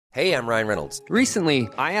Hey, I'm Ryan Reynolds. Recently,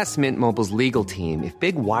 I asked Mint Mobile's legal team if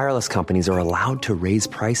big wireless companies are allowed to raise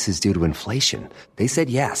prices due to inflation. They said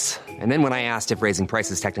yes. And then when I asked if raising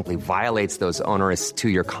prices technically violates those onerous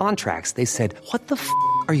two-year contracts, they said, "What the f***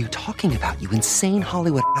 are you talking about, you insane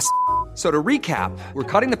Hollywood ass?" So to recap, we're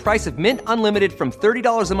cutting the price of Mint Unlimited from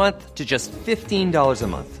 $30 a month to just $15 a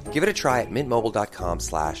month. Give it a try at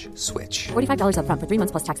mintmobile.com/switch. $45 up front for 3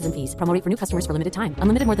 months plus taxes and fees. Promo rate for new customers for limited time.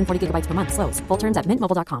 Unlimited more than 40 gigabytes per month. Slows full terms at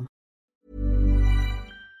mintmobile.com.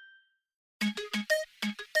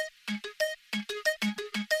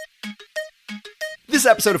 This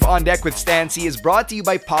episode of On Deck with Stan C is brought to you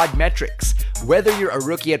by Podmetrics. Whether you're a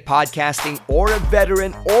rookie at podcasting or a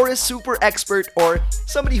veteran or a super expert or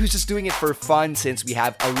somebody who's just doing it for fun since we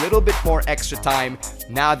have a little bit more extra time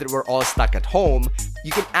now that we're all stuck at home,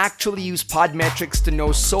 you can actually use Podmetrics to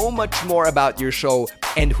know so much more about your show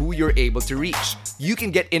and who you're able to reach. You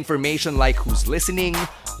can get information like who's listening,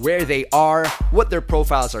 where they are, what their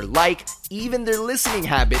profiles are like, even their listening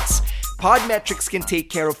habits. Podmetrics can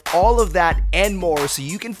take care of all of that and more so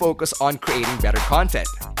you can focus on creating better content.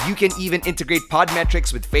 You can even integrate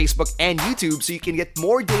Podmetrics with Facebook and YouTube so you can get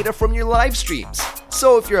more data from your live streams.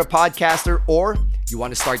 So if you're a podcaster or you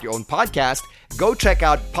want to start your own podcast, go check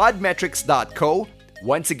out podmetrics.co.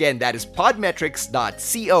 Once again, that is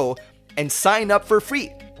podmetrics.co and sign up for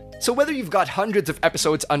free. So whether you've got hundreds of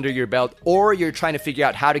episodes under your belt or you're trying to figure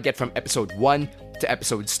out how to get from episode 1 to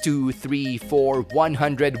episodes 2, 3, 4,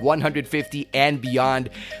 100, 150, and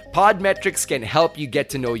beyond, Podmetrics can help you get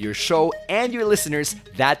to know your show and your listeners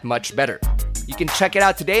that much better. You can check it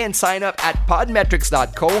out today and sign up at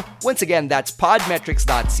podmetrics.co. Once again, that's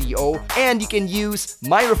podmetrics.co. And you can use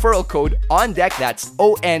my referral code ONDECK, that's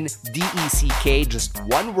ONDECK, just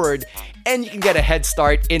one word, and you can get a head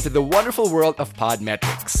start into the wonderful world of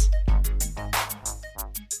Podmetrics.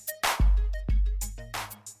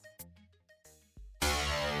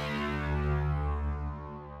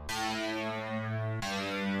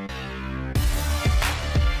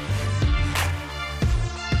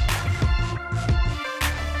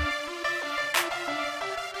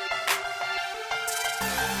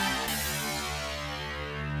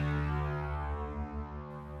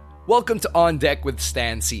 Welcome to On Deck with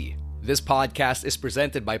Stan C. This podcast is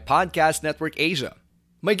presented by Podcast Network Asia.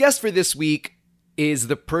 My guest for this week is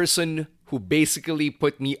the person who basically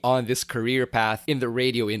put me on this career path in the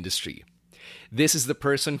radio industry. This is the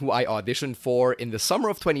person who I auditioned for in the summer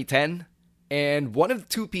of 2010, and one of the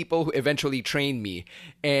two people who eventually trained me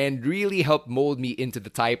and really helped mold me into the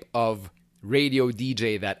type of radio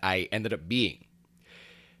DJ that I ended up being.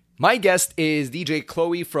 My guest is DJ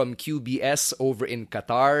Chloe from QBS over in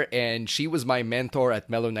Qatar, and she was my mentor at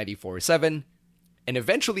Mellow 94.7, and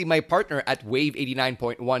eventually my partner at Wave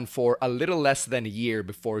 89.1 for a little less than a year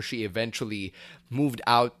before she eventually moved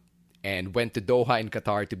out and went to Doha in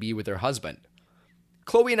Qatar to be with her husband.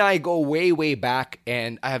 Chloe and I go way, way back,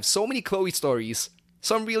 and I have so many Chloe stories,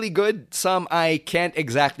 some really good, some I can't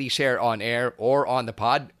exactly share on air or on the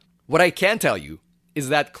pod. What I can tell you is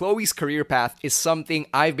that Chloe's career path is something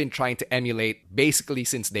I've been trying to emulate basically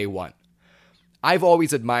since day one. I've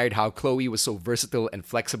always admired how Chloe was so versatile and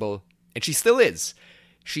flexible, and she still is.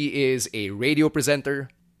 She is a radio presenter,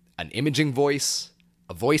 an imaging voice,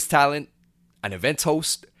 a voice talent, an events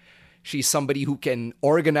host. She's somebody who can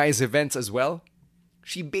organize events as well.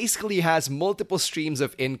 She basically has multiple streams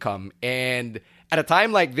of income, and at a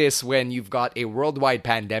time like this when you've got a worldwide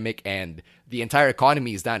pandemic and the entire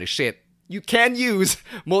economy is down to shit, you can use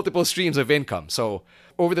multiple streams of income. So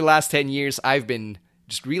over the last 10 years, I've been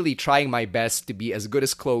just really trying my best to be as good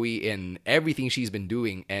as Chloe in everything she's been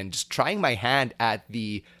doing and just trying my hand at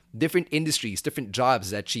the different industries, different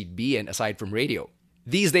jobs that she'd be in aside from radio.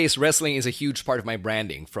 These days, wrestling is a huge part of my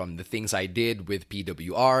branding, from the things I did with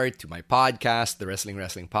PWR to my podcast, the Wrestling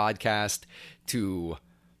Podcast, to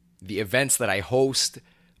the events that I host.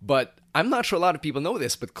 But I'm not sure a lot of people know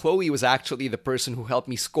this, but Chloe was actually the person who helped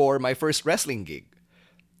me score my first wrestling gig.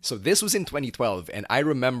 So this was in 2012, and I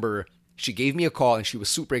remember she gave me a call and she was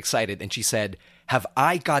super excited, and she said, "Have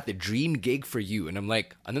I got the dream gig for you?" And I'm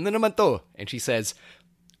like, "Ano na naman to?" And she says,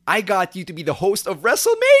 "I got you to be the host of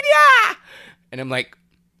WrestleMania!" And I'm like,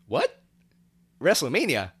 "What?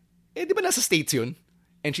 WrestleMania? Eh, di ba nasa States yun?"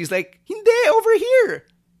 And she's like, "Hindi, over here."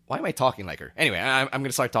 Why am I talking like her? Anyway, I'm going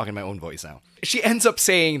to start talking in my own voice now. She ends up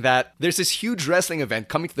saying that there's this huge wrestling event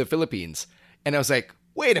coming to the Philippines. And I was like,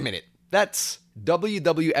 wait a minute. That's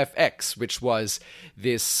WWFX, which was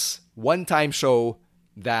this one-time show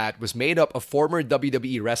that was made up of former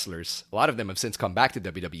WWE wrestlers. A lot of them have since come back to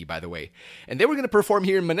WWE, by the way. And they were going to perform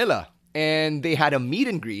here in Manila. And they had a meet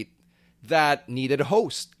and greet that needed a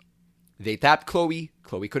host. They tapped Chloe.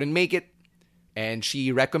 Chloe couldn't make it. And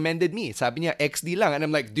she recommended me. Sabi niya, XD lang. And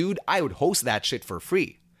I'm like, dude, I would host that shit for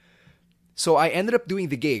free. So I ended up doing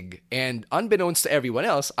the gig. And unbeknownst to everyone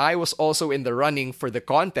else, I was also in the running for the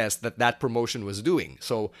contest that promotion was doing.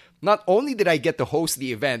 So not only did I get to host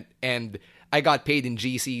the event and I got paid in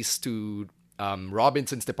GCs to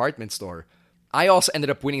Robinson's department store, I also ended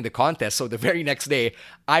up winning the contest. So the very next day,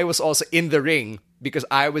 I was also in the ring because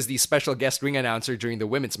I was the special guest ring announcer during the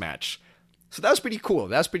women's match. So that was pretty cool.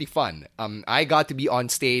 That was pretty fun. I got to be on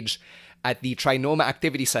stage at the Trinoma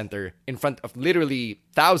Activity Center in front of literally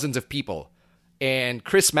thousands of people. And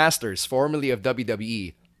Chris Masters, formerly of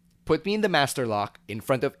WWE, put me in the Master Lock in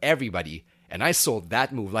front of everybody. And I sold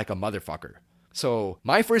that move like a motherfucker. So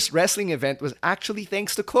my first wrestling event was actually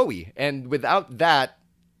thanks to Chloe. And without that,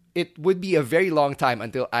 it would be a very long time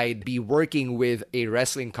until I'd be working with a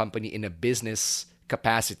wrestling company in a business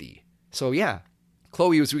capacity. So yeah,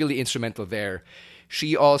 Chloe was really instrumental there.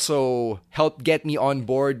 She also helped get me on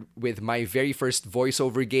board with my very first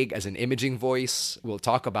voiceover gig as an imaging voice. We'll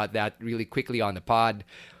talk about that really quickly on the pod.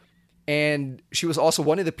 And she was also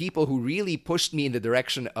one of the people who really pushed me in the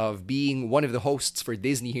direction of being one of the hosts for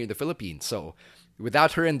Disney here in the Philippines. So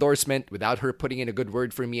without her endorsement, without her putting in a good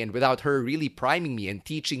word for me, and without her really priming me and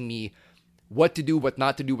teaching me what to do, what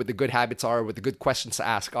not to do, what the good habits are, what the good questions to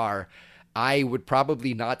ask are, I would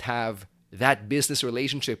probably not have that business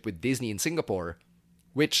relationship with Disney in Singapore,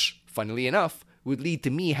 which, funnily enough, would lead to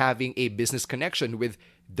me having a business connection with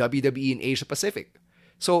WWE in Asia Pacific.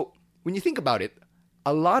 So when you think about it,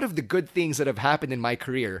 a lot of the good things that have happened in my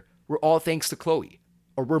career were all thanks to Chloe,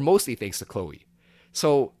 or were mostly thanks to Chloe.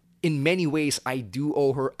 So in many ways, I do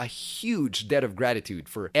owe her a huge debt of gratitude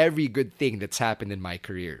for every good thing that's happened in my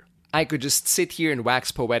career. I could just sit here and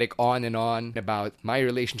wax poetic on and on about my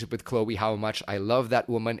relationship with Chloe, how much I love that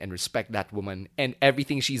woman and respect that woman and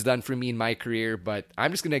everything she's done for me in my career, but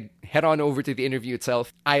I'm just going to head on over to the interview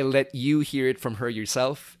itself. I let you hear it from her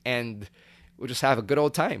yourself, and we'll just have a good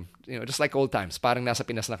old time. You know, just like old times. Parang nasa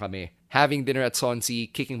Pinas na kami. Having dinner at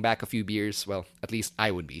Sonsi, kicking back a few beers. Well, at least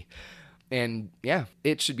I would be. And yeah,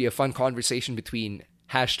 it should be a fun conversation between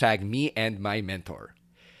 #me and my mentor.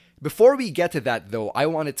 Before we get to that, though, I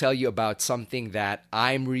want to tell you about something that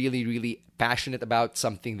I'm really, really passionate about,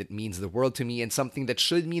 something that means the world to me, and something that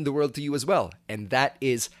should mean the world to you as well. And that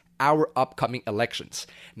is our upcoming elections.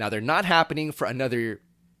 Now, they're not happening for another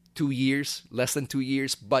 2 years, less than 2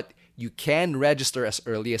 years, but you can register as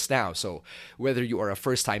early as now. So whether you are a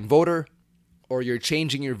first-time voter or you're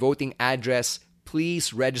changing your voting address,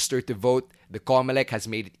 please register to vote. The COMELEC has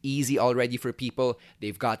made it easy already for people.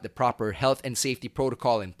 They've got the proper health and safety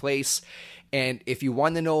protocol in place. And if you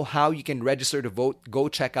want to know how you can register to vote, go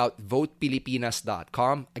check out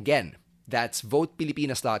votepilipinas.com. Again, that's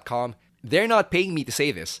votepilipinas.com. They're not paying me to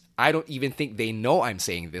say this. I don't even think they know I'm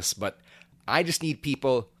saying this, but I just need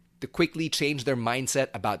people to quickly change their mindset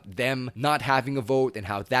about them not having a vote and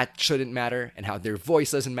how that shouldn't matter and how their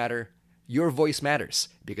voice doesn't matter. Your voice matters,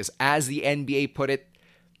 because as the NBA put it,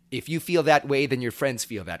 if you feel that way, then your friends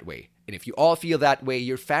feel that way. And if you all feel that way,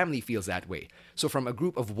 your family feels that way. So from a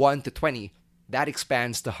group of 1 to 20, that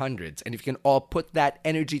expands to hundreds. And if you can all put that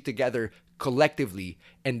energy together collectively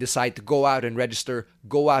and decide to go out and register,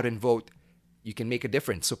 go out and vote, you can make a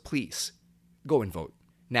difference. So please, go and vote.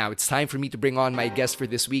 Now, it's time for me to bring on my guest for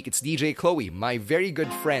this week. It's DJ Chloe, my very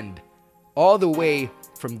good friend, all the way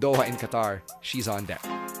from Doha in Qatar. She's on deck.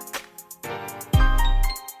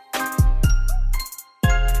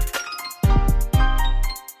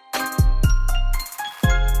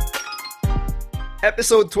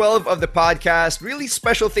 Episode 12 of the podcast. Really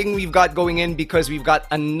special thing we've got going in because we've got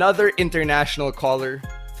another international caller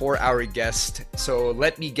for our guest. So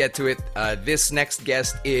let me get to it. This next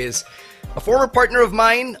guest is a former partner of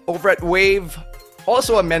mine over at Wave,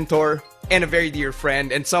 also a mentor and a very dear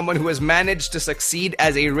friend, and someone who has managed to succeed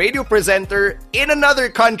as a radio presenter in another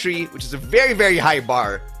country, which is a very, very high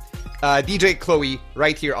bar. DJ Chloe,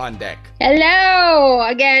 right here on deck. Hello!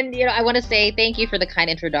 Again, I want to say thank you for the kind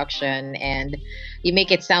introduction, and you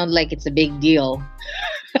make it sound like it's a big deal.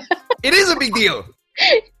 It is a big deal.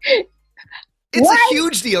 It's What? a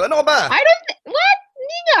huge deal. Ano ba? What?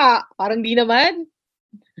 Hindi nga. Parang di naman.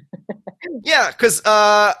 Yeah, because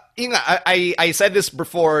I said this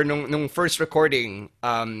before nung first recording.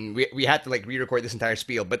 We had to re-record this entire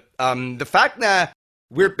spiel, but the fact na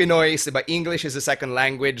we're Pinoys, diba? English is a second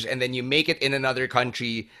language, and then you make it in another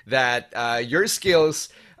country that your skills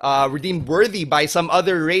were deemed worthy by some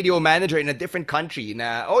other radio manager in a different country.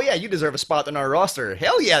 Na, oh yeah, you deserve a spot on our roster.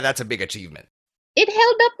 Hell yeah, that's a big achievement. It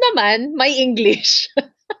held up naman, my English.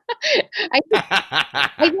 I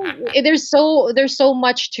I think there's so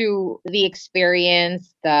much to the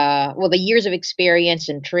experience, the years of experience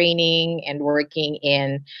and training and working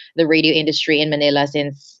in the radio industry in Manila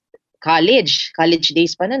since college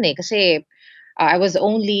days pa nun eh. Kasi I was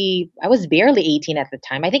barely 18 at the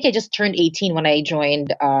time. I think I just turned 18 when I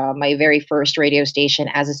joined my very first radio station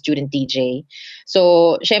as a student DJ.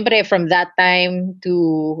 So, syempre, from that time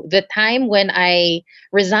to the time when I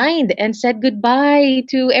resigned and said goodbye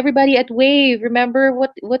to everybody at Wave. Remember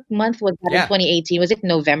what month was that in Yeah. 2018? Was it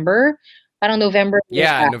November? Parang November.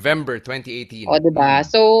 Yeah, November 2018. O, diba?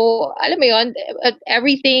 So, alam mo yun,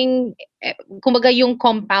 everything, kumbaga yung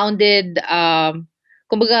compounded,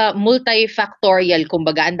 kumbaga multifactorial,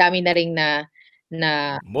 kumbaga, ang dami na ring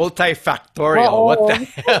na Multifactorial. oo. What the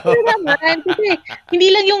hell? Siyempre naman, kasi hindi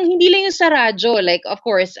lang yung sa radyo. Like, of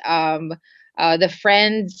course, the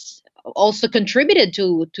friends also contributed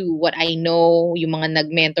to what I know, yung mga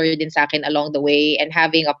nag-mentor din sa akin along the way, and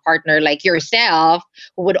having a partner like yourself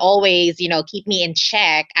who would always, keep me in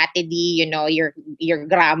check, Ate D, your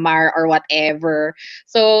grammar or whatever.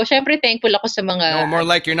 So, syempre thankful ako sa mga No, more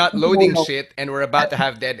like you're not loading No. shit and we're about to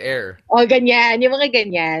have dead air. ganyan, yung mga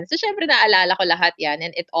ganyan. So, syempre naalala ko lahat yan,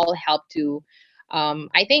 and it all helped to,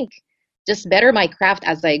 I think, just better my craft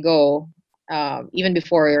as I go, even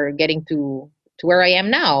before getting to where I am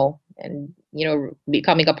now, and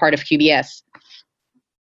becoming a part of QBS.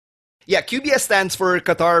 Yeah, QBS stands for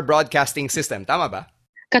Qatar Broadcasting System. Tama ba?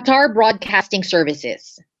 Qatar Broadcasting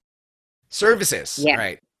Services. Services. Yeah.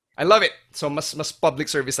 Right. I love it. So, mas public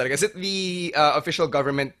service talaga. Is it the official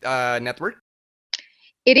government network?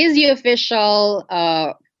 It is the official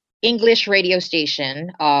English radio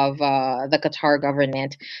station of the Qatar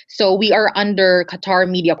government. So we are under Qatar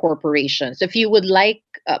Media Corporation. So if you would like,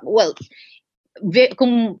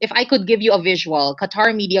 if I could give you a visual,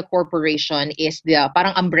 Qatar Media Corporation is the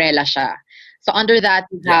parang umbrella siya. So under that,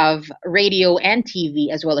 we have radio and TV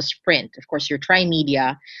as well as print. Of course, your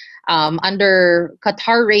Tri-Media. Under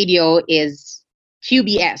Qatar Radio is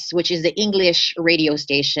QBS, which is the English radio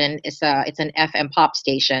station. It's an FM pop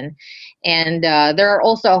station. And there are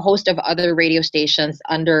also a host of other radio stations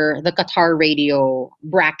under the Qatar Radio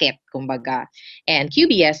bracket, kumbaga. And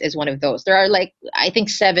QBS is one of those. There are I think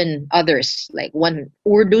 7 others, like one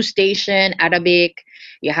Urdu station, Arabic.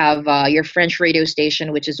 You have your French radio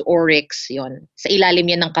station, which is Oryx. Yon. Sa ilalim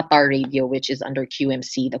yan ng Qatar Radio, which is under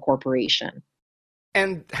QMC, the corporation.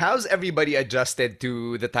 And how's everybody adjusted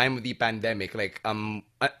to the time of the pandemic? Like,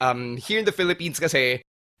 here in the Philippines, kasi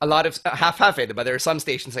a lot of half it, but there are some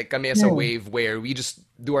stations like kami as a Wave where we just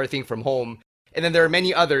do our thing from home. And then there are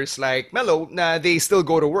many others like Mellow, they still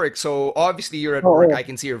go to work. So obviously you're at work. I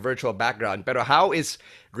can see your virtual background. Pero how is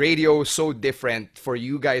radio so different for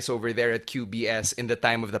you guys over there at QBS in the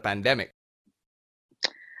time of the pandemic?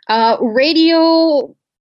 Radio,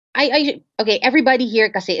 okay, everybody here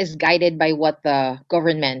kasi is guided by what the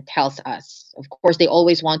government tells us. Of course, they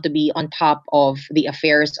always want to be on top of the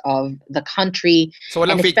affairs of the country. So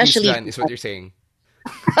walang and fake news especially dyan, is what you're saying.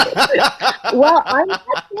 Well, I'm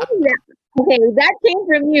not saying that. Okay, that came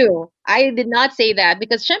from you. I did not say that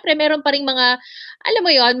because syempre meron pa ring mga, alam mo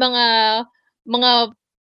yon, mga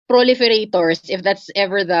proliferators, if that's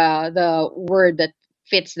ever the word that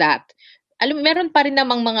fits that. Alam mo, meron pa rin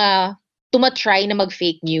namang mga tumatry na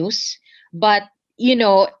mag-fake news. But,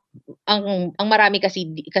 ang marami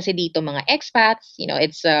kasi dito mga expats,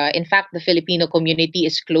 it's in fact the Filipino community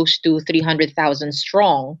is close to 300,000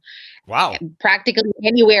 strong. Wow. Practically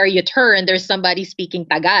anywhere you turn, there's somebody speaking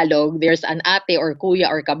Tagalog. There's an ate or kuya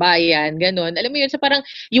or kabayan, ganun. Alam mo yun, so parang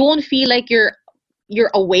you won't feel like you're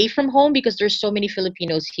away from home because there's so many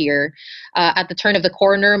Filipinos here. At the turn of the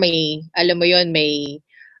corner, may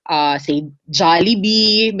say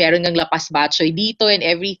Jollibee, meron ng Lapas Batchoy dito and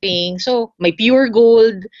everything. So may Pure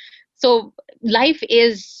Gold. So life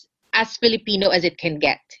is as Filipino as it can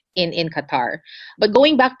get in Qatar. But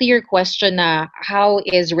going back to your question, how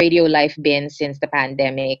is radio life been since the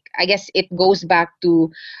pandemic? I guess it goes back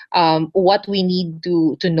to what we need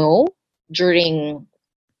to know during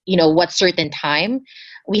what certain time.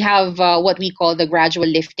 We have what we call the gradual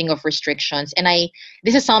lifting of restrictions. And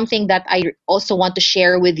this is something that I also want to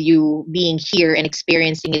share with you being here and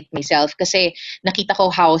experiencing it myself. Kasi nakita ko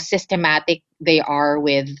how systematic they are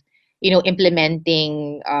with,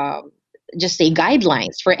 implementing, just say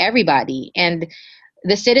guidelines for everybody. And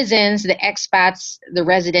the citizens, the expats, the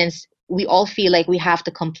residents, we all feel like we have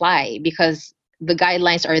to comply because the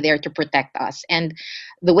guidelines are there to protect us. And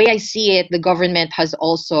the way I see it, the government has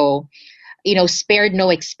also, spared no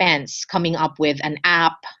expense coming up with an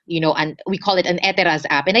app, and we call it an Eteras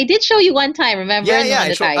app. And I did show you one time, remember? Yeah,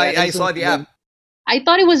 I saw the app. I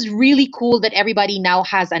thought it was really cool that everybody now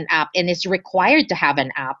has an app and is required to have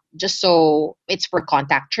an app. Just so it's for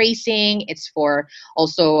contact tracing, it's for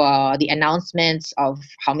also the announcements of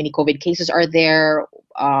how many COVID cases are there.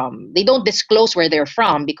 They don't disclose where they're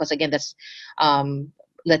from because again, um,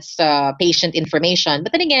 that's patient information.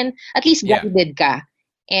 But then again, at least Yeah. guided ka.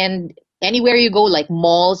 And anywhere you go, like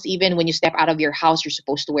malls, even when you step out of your house, you're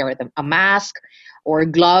supposed to wear a mask or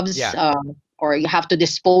gloves. Yeah. Or you have to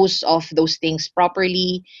dispose of those things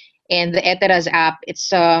properly. And the Eteras app,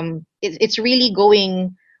 it's really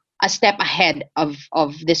going a step ahead of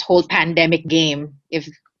this whole pandemic game. If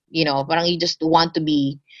parang you just want to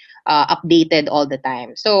be updated all the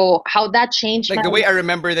time. So how that changed Like my the way I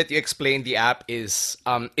remember that you explained the app is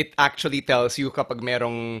it actually tells you kapag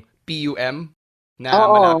merong PUM na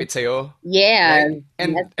Oo. malapit sa'yo. yeah, Right?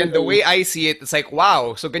 And the way I see it, it's like,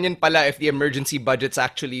 wow, so ganyan pala if the emergency budget's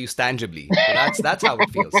actually used tangibly. So that's how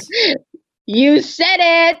it feels. you said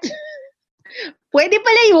it. Pwede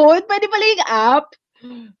pala yun. Pwede pala yung app.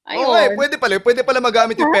 Oo, Ayun. pwede pala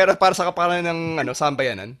magamit yung pera para sa kapalan ng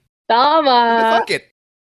sambayanan. Tama. Fuck it.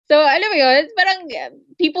 So, alam mo yun, parang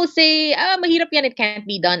people say, mahirap yan, it can't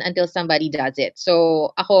be done until somebody does it.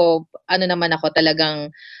 So, ako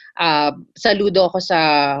talagang saludo ako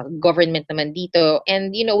sa government naman dito.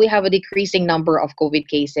 And, we have a decreasing number of COVID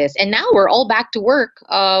cases. And now we're all back to work.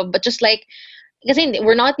 But just like, kasi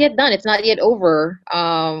we're not yet done. It's not yet over.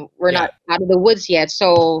 We're not out of the woods yet.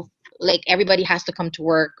 So, like, everybody has to come to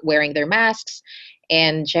work wearing their masks.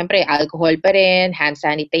 And syempre, alcohol pa rin, hand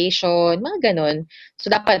sanitation, mga ganun. So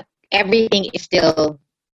dapat everything is still,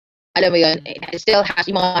 alam mo yun, it still has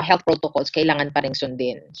yung mga health protocols, kailangan pa rin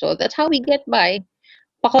sundin. So that's how we get by.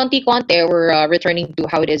 Pa-konti-konti, we're returning to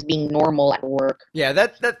how it is being normal at work. Yeah,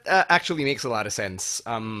 that actually makes a lot of sense.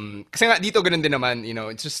 Kasi nga dito ganun din naman,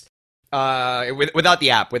 it's just without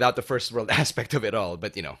the app, without the first world aspect of it all,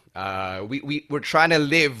 but we're trying to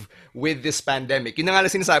live with this pandemic. Yun na nga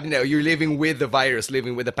lang sinasabi nila, you're living with the virus,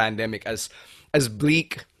 living with the pandemic, as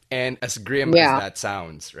bleak and as grim as that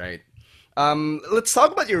sounds, right? Let's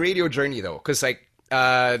talk about your radio journey though, because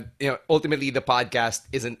ultimately the podcast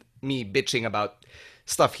isn't me bitching about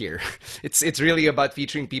stuff here. It's really about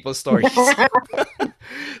featuring people's stories.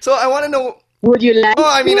 So I want to know. Would you like? Oh,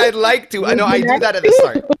 I mean, I'd like to. I know I do that at the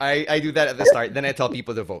start. I do that at the start. Then I tell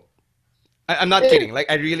people to vote. I'm not kidding.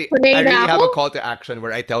 Like I really have a call to action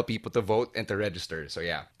where I tell people to vote and to register. So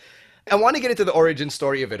yeah. I want to get into the origin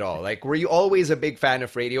story of it all. Like, were you always a big fan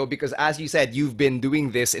of radio? Because as you said, you've been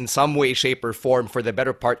doing this in some way, shape, or form for the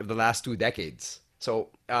better part of the last 2 decades. So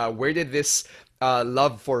where did this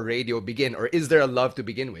love for radio begin? Or is there a love to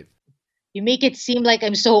begin with? You make it seem like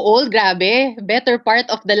I'm so old, grabe. Better part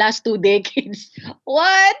of the last 2 decades.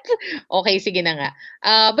 What? Okay, sige na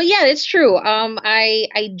nga. But yeah, it's true.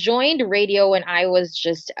 I joined radio when I was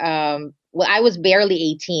just, I was barely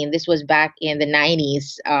 18. This was back in the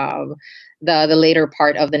 90s, the later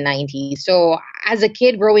part of the 90s. So as a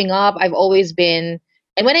kid growing up, I've always been,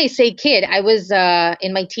 and when I say kid, I was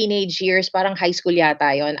in my teenage years, parang high school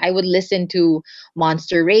yata yon. I would listen to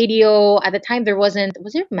Monster Radio. At the time, was there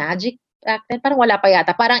Magic? Back then, parang wala pa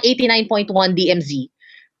yata. Parang 89.1 DMZ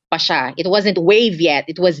pa siya. It wasn't Wave yet.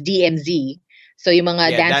 It was DMZ. So yung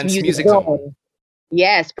mga dance music zone.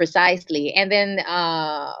 Yes, precisely. And then,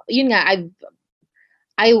 yun nga,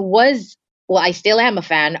 I still am a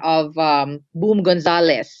fan of Boom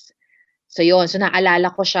Gonzalez. So yun, so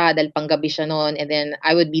naalala ko siya dahil panggabi siya noon. And then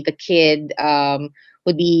I would be the kid,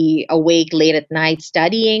 would be awake late at night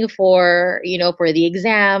studying for the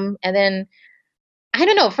exam. And then, I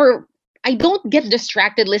don't know, I don't get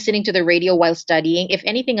distracted listening to the radio while studying. If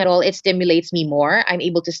anything at all, it stimulates me more. I'm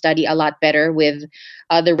able to study a lot better with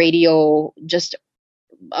the radio just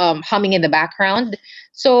humming in the background.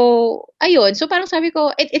 So, ayun. So, parang sabi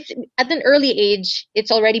ko, it's at an early age,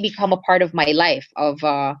 it's already become a part of my life of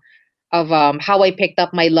how I picked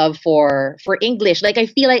up my love for English. Like, I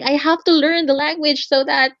feel like I have to learn the language so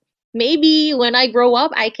that maybe when I grow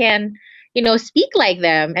up, I can speak like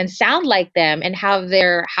them and sound like them and have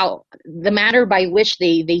the manner by which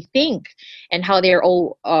they think and how they're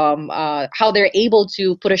able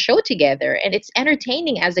to put a show together. And it's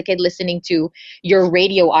entertaining as a kid listening to your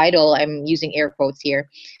radio idol. I'm using air quotes here.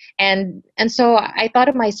 And so I thought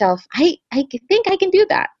of myself, I think I can do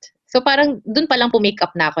that. So parang dun pa lang pumick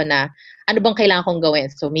up na ako na ano bang kailangan kong gawin.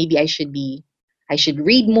 So maybe I should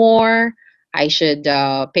read more. I should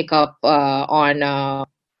pick up on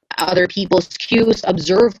other people's cues,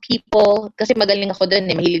 observe people. Kasi magaling ako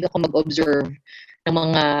dun eh. Mahilig ako mag-observe ng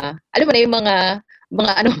mga, alam mo na yung mga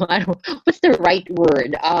ano, what's the right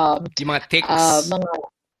word? Yung mga tics.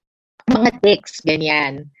 Mga tics,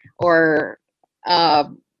 ganyan. Or uh,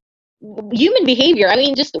 human behavior. I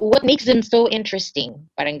mean, just what makes them so interesting.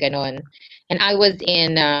 Parang ganon. And I was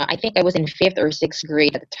in, I think I was in 5th or 6th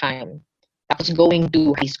grade at the time. Tapos going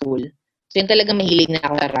to high school. So yun talagang mahilig na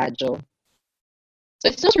ako sa radyo. So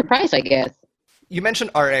it's no surprise, I guess. You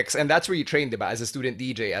mentioned RX, and that's where you trained, diba, as a student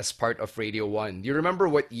DJ, as part of Radio 1. Do you remember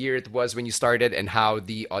what year it was when you started and how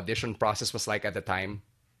the audition process was like at the time?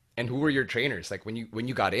 And who were your trainers, like when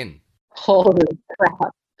you got in? Holy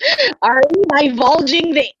crap. Are we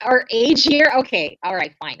divulging our age here? Okay. All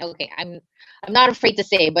right, fine. Okay. I'm not afraid to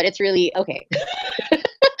say, but it's really okay.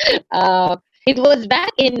 It was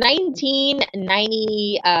back in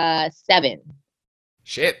 1997.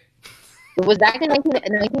 Shit. It was back in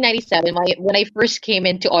 1997 when I first came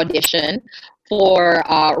into audition for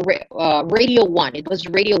Radio 1. It was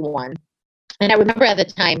Radio 1. And I remember at the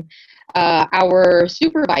time, our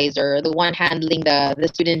supervisor, the one handling the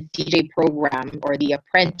student DJ program or the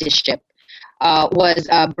apprenticeship, was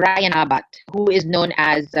Brian Abat, who is known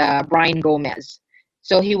as Brian Gomez.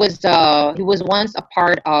 So he was once a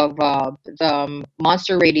part of the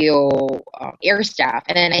Monster Radio air staff,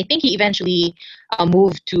 and then I think he eventually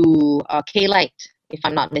moved to K Light, if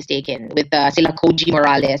I'm not mistaken, with sila Koji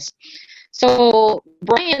Morales. So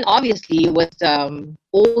Brian obviously was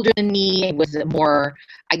older than me. He was more,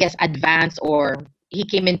 I guess, advanced, or he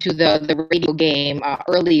came into the radio game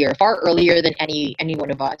far earlier than any one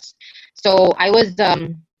of us. So I was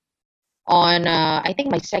on I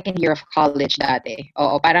think my second year of college dati.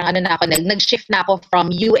 Oo, parang ano na ako, nag-shift na ako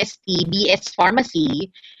from UST, BS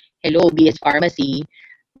Pharmacy. Hello, BS Pharmacy.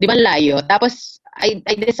 Di ba layo? Tapos I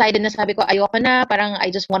decided na, sabi ko, ayoko na, parang I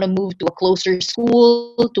just want to move to a closer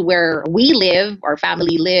school to where we live, our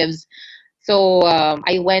family lives. So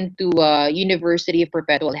I went to University of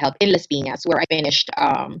Perpetual Health in Las Piñas, where I finished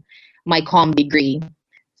my comm degree.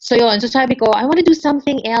 So yun, so sabi ko, I want to do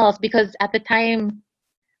something else because at the time,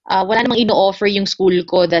 wala namang ino-offer yung school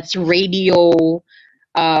ko that's radio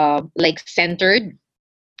like centered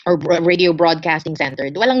or radio broadcasting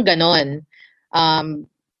centered. Walang ganon.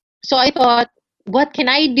 So I thought, what can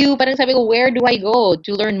I do? Parang sabi ko, where do I go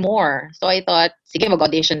to learn more? So I thought, sige,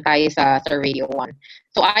 mag-audition tayo sa Radio 1.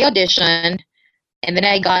 So I auditioned, and then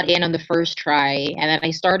I got in on the first try, and then I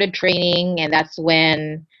started training, and that's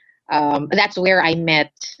when, that's where I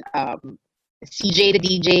met CJ the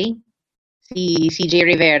DJ, si CJ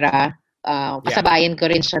Rivera. Kasabayan ko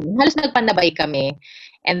rin siya. Halos nagpanabay kami.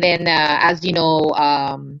 And then, as you know,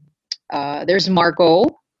 there's Marco,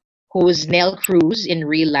 who's Nell Cruz in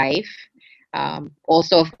real life.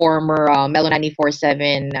 Also a former Mellow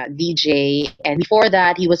 94.7 DJ. And before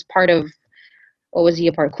that, he was part of, what was he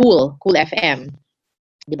a part? Cool FM.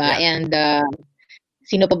 Diba? Yeah. And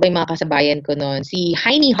sino pa ba yung mga kasabayan ko noon? Si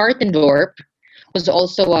Heini Hartendorp was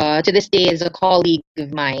also, to this day, is a colleague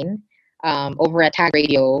of mine over at Tag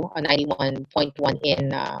Radio on 91.1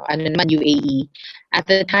 in UAE. At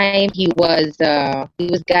the time, he was a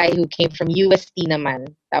guy who came from UST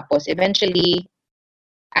naman. Tapos eventually,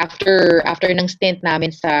 after ng stint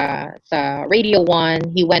namin sa Radio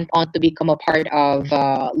 1, he went on to become a part of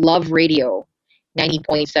Love Radio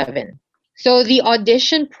 90.7. So the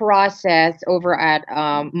audition process over at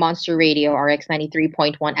Monster Radio RX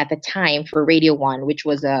 93.1 at the time for Radio 1, which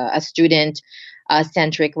was a student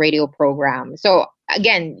centric radio program. So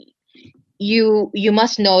again, you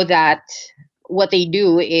must know that what they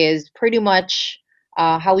do is pretty much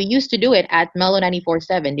how we used to do it at Mellow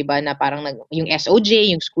 94.7, di ba? Na parang yung SOJ,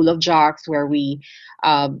 yung School of Jocks, where we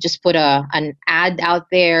just put an ad out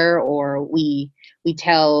there, or we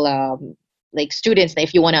tell like students that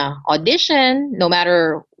if you want to audition, no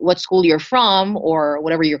matter what school you're from or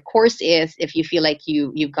whatever your course is, if you feel like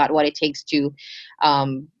you've got what it takes to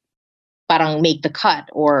parang make the cut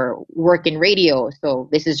or work in radio, so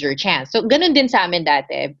this is your chance. So ganun din sa amin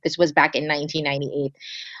dati. This was back in 1998.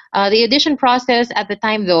 The audition process at the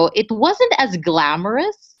time, though, it wasn't as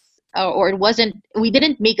glamorous, or it wasn't. We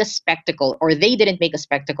didn't make a spectacle, or they didn't make a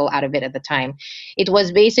spectacle out of it at the time. It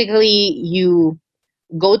was basically you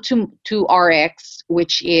go to RX,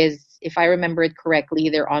 which is, if I remember it correctly,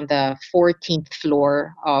 they're on the 14th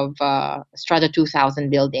floor of Strata 2000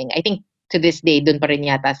 building. I think to this day, dun pa rin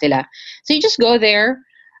yata sila. So you just go there.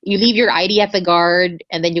 You leave your ID at the guard,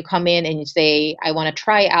 and then you come in and you say, I want to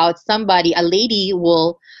try out. A lady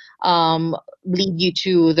will lead you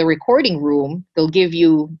to the recording room. They'll give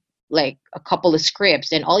you like a couple of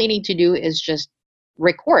scripts, and all you need to do is just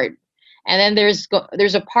record. And then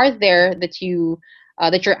there's a part there that you're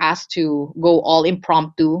asked to go all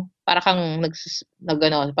impromptu. Parang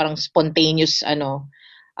parang spontaneous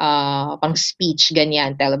parang speech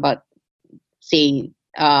ganyan, tell about, say,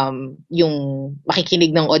 yung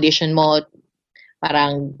makikinig ng audition mo,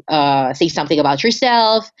 parang say something about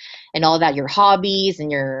yourself and all that, your hobbies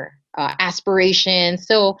and your aspirations.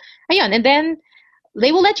 So, ayun, and then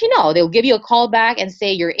they will let you know. They'll give you a call back and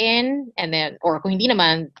say you're in, and then, or kung hindi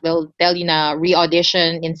naman, they'll tell you na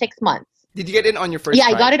re-audition in 6 months. Did you get in on your first Yeah,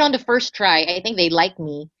 try? I got it on the first try. I think they liked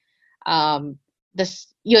me.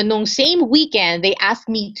 Nung same weekend, they asked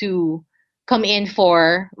me to come in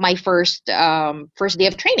for my first day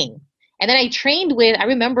of training. And then I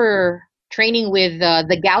remember training with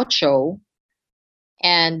the Gaucho,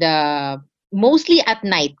 and mostly at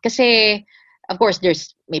night. Kasi, of course,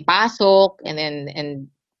 there's may pasok, and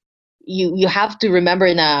you have to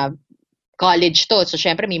remember na college to. So,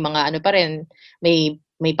 syempre, may mga ano pa rin, may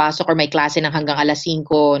pasok or may klase ng hanggang alas 5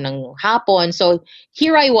 ng hapon. So,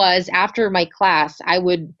 here I was, after my class, I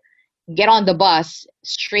would get on the bus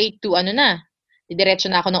straight to diretso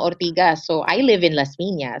na ako ng Ortigas. So, I live in Las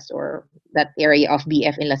Piñas, or that area of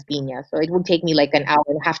BF in Las Piñas. So, it would take me like an hour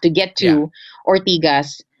and a half to get to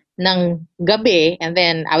Ortigas ng gabi, and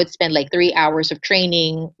then I would spend like 3 hours of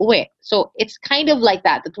training uwi. So, it's kind of like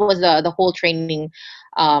that. That was the whole training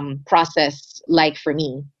process like for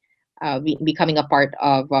me. Becoming a part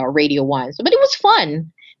of Radio 1. So, but it was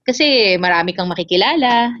fun kasi marami kang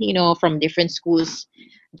makikilala, from different schools,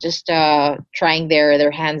 just trying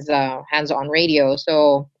their hands on radio.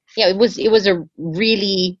 So, yeah, it was a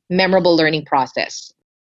really memorable learning process.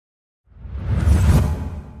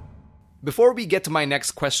 Before we get to my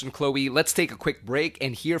next question, Chloe, let's take a quick break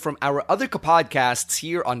and hear from our other podcasts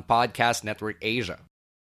here on Podcast Network Asia.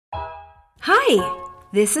 Hi,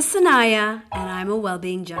 this is Sanaya, and I'm a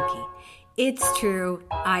well-being junkie. It's true,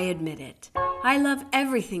 I admit it. I love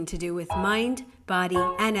everything to do with mind, body,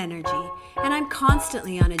 and energy, and I'm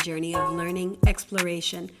constantly on a journey of learning,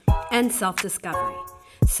 exploration, and self-discovery.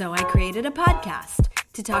 So I created a podcast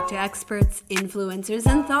to talk to experts, influencers,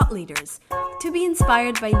 and thought leaders to be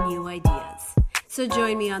inspired by new ideas. So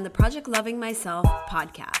join me on the Project Loving Myself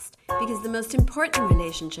podcast, because the most important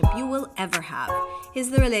relationship you will ever have is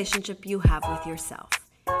the relationship you have with yourself.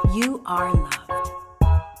 You are loved.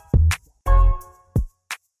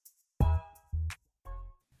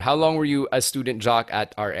 How long were you a student jock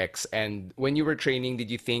at RX? And when you were training, did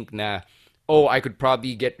you think na, oh, I could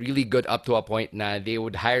probably get really good up to a point na they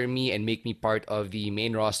would hire me and make me part of the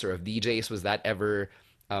main roster of DJs? Was that ever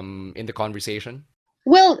in the conversation?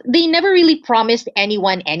 Well, they never really promised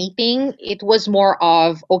anyone anything. It was more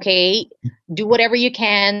of, okay, do whatever you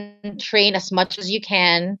can, train as much as you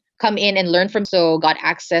can, come in and learn from. So got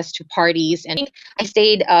access to parties. And I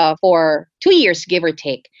stayed for 2 years, give or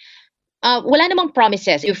take. Wala namang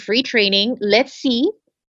promises. If free training, let's see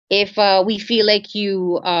if we feel like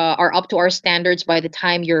you are up to our standards by the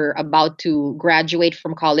time you're about to graduate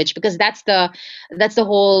from college, because that's the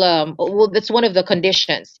whole that's one of the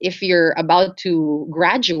conditions. If you're about to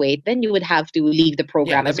graduate, then you would have to leave the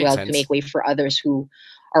program as well to make way for others who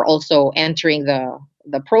are also entering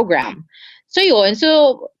the program. So yun,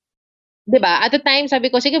 so diba, at the time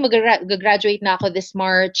sabi ko, sige, mag-graduate na ako this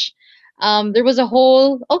March. There was a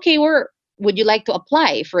whole, okay, would you like to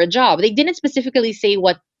apply for a job? They didn't specifically say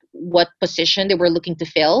what position they were looking to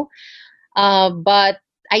fill. But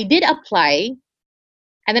I did apply,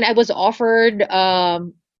 and then I was offered a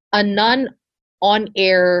non-on-air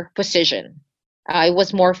position. It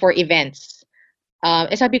was more for events.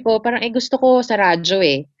 Sabi ko, parang gusto ko sa radyo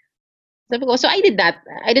eh. Sabi ko, so I did that.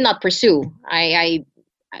 I did not pursue. I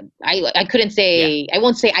couldn't say, I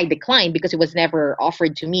won't say I declined because it was never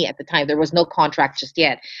offered to me at the time. There was no contract just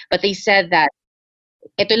yet. But they said that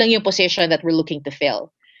ito lang yung position that we're looking to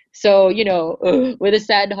fill. So, with a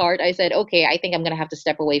sad heart, I said, okay, I think I'm going to have to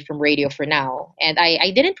step away from radio for now. And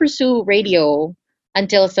I didn't pursue radio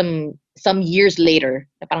until some years later.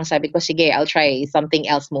 Parang sabi ko, sige, I'll try something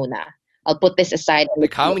else muna. I'll put this aside.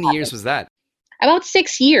 Like how many years was that? About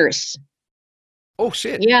 6 years. Oh,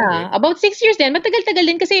 shit. Yeah, okay. About 6 years then. Matagal-tagal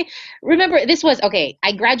din kasi, remember, this was, okay,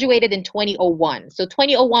 I graduated in 2001. So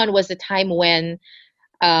 2001 was the time when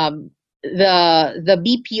the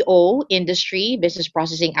BPO industry, business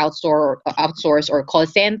processing outsource or call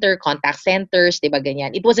center, contact centers, diba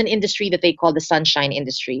ganyan. It was an industry that they call the sunshine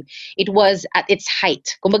industry. It was at its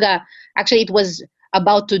height. Kumbaga, actually, it was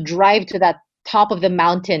about to drive to that top of the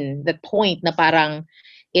mountain, that point na parang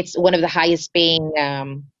it's one of the highest paying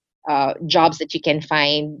jobs that you can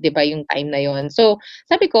find, diba yung time na yon. So,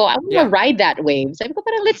 sabi ko, I want to ride that wave. Sabi ko,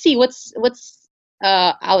 parang let's see what's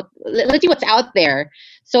out. Let's see what's out there.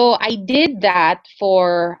 So I did that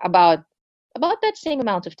for about that same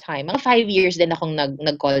amount of time. Mga 5 years din akong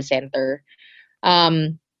nag-call center.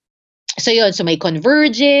 So yun, so may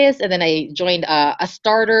Converges, and then I joined a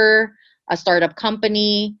startup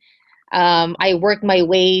company. I worked my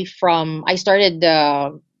way from, I started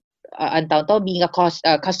being a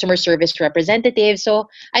customer service representative. So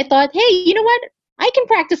I thought, hey, you know what? I can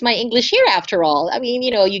practice my English here after all. I mean,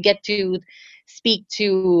 you get to speak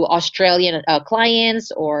to Australian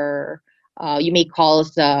clients, or you make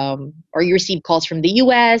calls, or you receive calls from the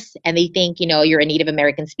US, and they think, you're a Native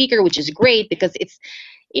American speaker, which is great because it's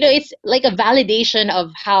like a validation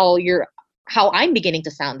of how I'm beginning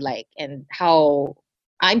to sound like, and how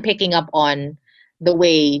I'm picking up on the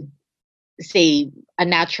way, say, a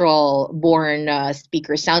natural born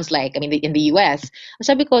speaker sounds like. I mean, in the US.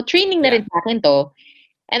 Sabi ko, training na rin sa akin to.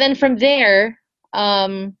 And then from there,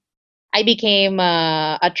 I became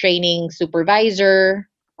a training supervisor.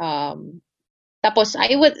 Tapos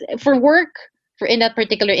I was, for work, in that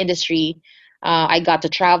particular industry, I got to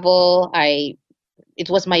travel. It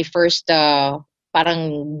was my first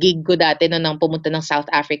parang gig ko dati nang pumunta ng South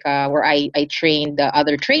Africa, where I trained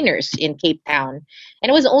other trainers in Cape Town. And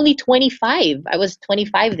it was only 25. I was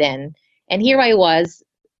 25 then. And here I was,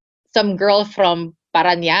 some girl from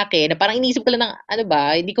Paranaque, na parang inisip ko lang ng, ano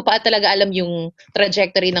ba, hindi ko pa talaga alam yung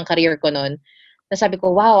trajectory ng career ko noon. Nasabi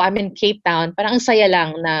ko, wow, I'm in Cape Town. Parang ang saya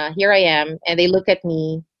lang na here I am, and they look at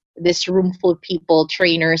me, this room full of people,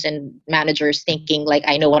 trainers and managers, thinking like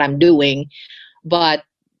I know what I'm doing. But,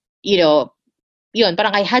 yun,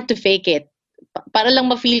 parang I had to fake it. Para lang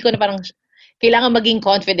ma-feel ko na parang kailangan maging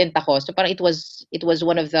confident ako. So parang it was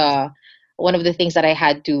one of the things that I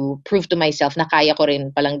had to prove to myself na kaya ko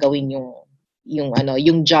rin palang gawin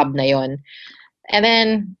yung job na yon. And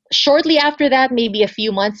then shortly after that, maybe a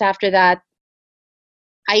few months after that,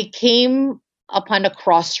 I came upon a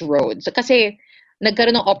crossroads. Kasi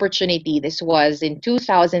nagkaroon ng opportunity. This was in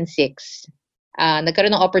 2006.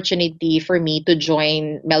 Nagkaroon ng opportunity for me to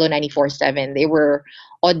join Mellow 94.7. They were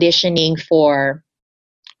auditioning for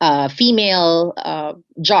female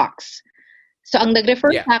jocks. So ang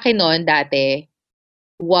nag-refer sa akin noon dati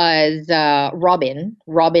was Robin.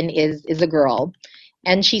 Robin is a girl.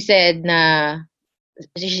 And she said na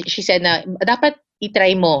dapat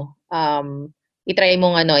itry mo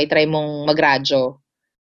magradyo,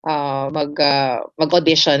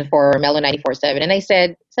 mag-audition for Mellow 94.7. And I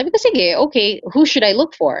said, sabi ko, sige, okay, who should I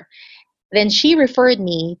look for? Then she referred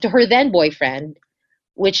me to her then boyfriend,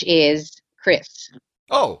 which is Chris.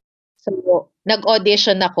 Oh. So,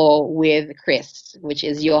 nag-audition ako with Chris, which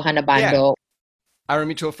is Johan Abando. Yeah. Our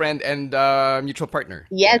mutual friend and mutual partner.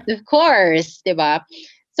 Yes, of course, diba?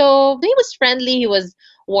 So, he was friendly, he was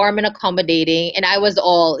warm and accommodating, and I was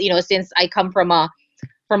all, since I come from a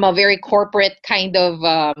very corporate kind of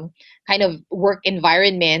work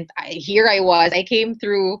environment,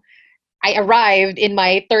 I arrived in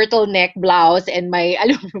my turtleneck blouse and my,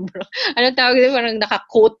 anong tawag din, parang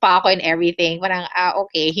naka-coat pa ako and everything. Parang,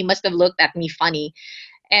 okay, he must have looked at me funny.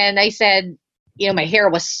 And I said, my hair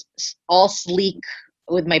was all sleek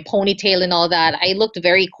with my ponytail and all that. I looked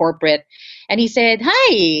very corporate. And he said,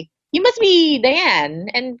 hi, you must be Diane.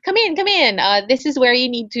 And come in. This is where you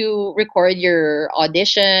need to record your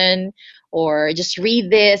audition, or just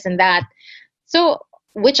read this and that. So,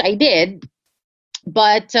 which I did.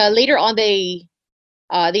 But later on, they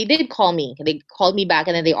did call me. They called me back,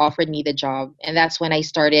 and then they offered me the job. And that's when I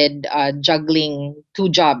started juggling two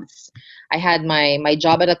jobs. I had my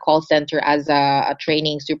job at a call center as a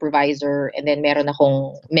training supervisor, and then meron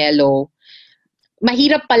akong Mellow.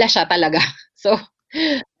 Mahirap pala siya talaga. So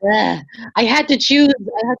I had to choose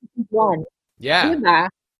one. Yeah. Diba?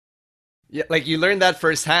 Yeah, like you learned that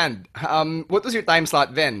firsthand. What was your time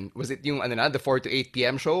slot then? Was it yung the 4 to 8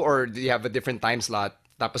 p.m. show, or do you have a different time slot?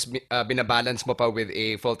 Tapos binabalance mo pa with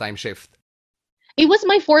a full-time shift? It was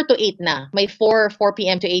my 4 to 8 na. My 4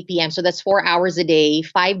 p.m. to 8 p.m. So that's 4 hours a day,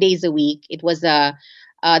 5 days a week. It was the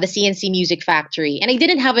CNC Music Factory. And I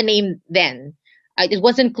didn't have a name then. It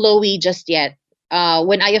wasn't Chloe just yet.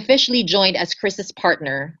 When I officially joined as Chris's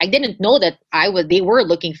partner, I didn't know that they were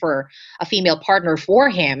looking for a female partner for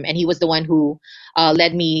him, and he was the one who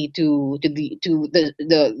led me to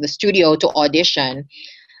the studio to audition.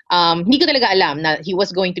 Hindi ko talaga alam na he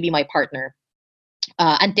was going to be my partner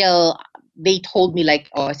until they told me like,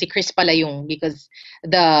 oh, si Chris pala yung, because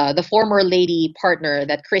the former lady partner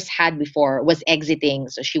that Chris had before was exiting,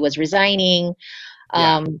 so she was resigning.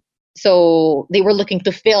 So they were looking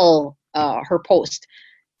to fill her post.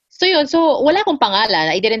 So yun, so wala akong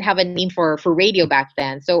pangalan. I didn't have a name for radio back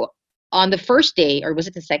then. So on the first day, or was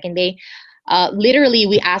it the second day, literally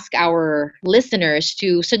we asked our listeners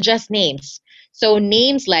to suggest names. So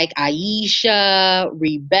names like Aisha,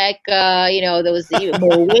 Rebecca, those,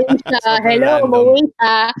 Moesha, hello,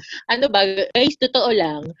 Moesha. Ano ba, guys, totoo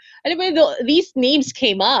lang. Alam mo, these names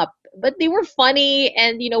came up. but they were funny,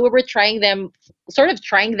 and we were trying them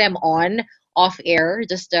on off air,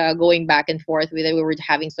 just going back and forth with it. We were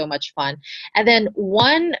having so much fun. And then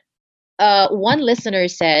one listener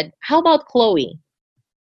said, "How about Chloe?"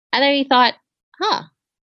 And I thought, huh,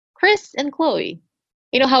 Chris and Chloe.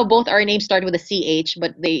 You know how both our names start with a CH,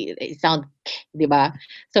 but they sound, di ba?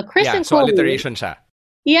 So Chris Yeah, and so Chloe. alliteration siya.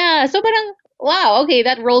 Yeah, so parang, wow, okay,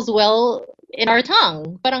 that rolls well in our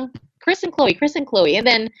tongue. Parang Chris and Chloe, Chris and Chloe. And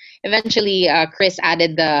then eventually Chris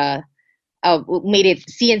added made it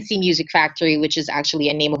CNC Music Factory, which is actually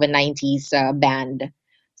a name of a 90s band.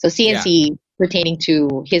 So Yeah. CNC pertaining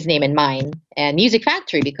to his name and mine, and Music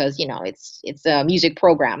Factory because, it's a music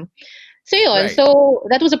program. So yun, Right. so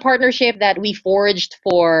that was a partnership that we forged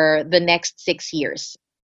for the next 6 years.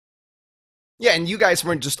 Yeah, and you guys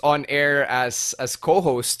weren't just on air as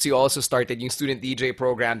co-hosts. You also started yung student DJ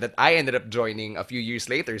program that I ended up joining a few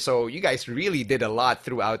years later. So you guys really did a lot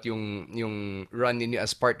throughout yung run ninyo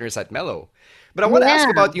as partners at Mellow. But I want to ask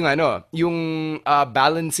Yeah. about yung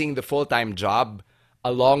balancing the full-time job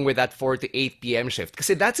along with that 4 to 8 p.m. shift.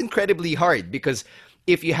 Kasi that's incredibly hard because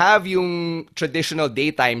if you have yung traditional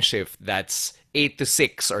daytime shift that's 8 to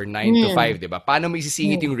 6 or 9 to 5, di ba? Paano mo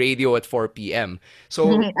isisingit yung radio at 4 p.m.?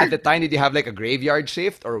 So at the time, did you have like a graveyard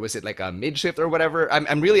shift or was it like a mid shift or whatever?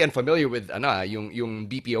 I'm really unfamiliar with yung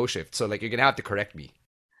BPO shift. So like you're gonna have to correct me.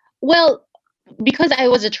 Well, because I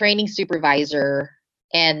was a training supervisor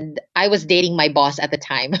and I was dating my boss at the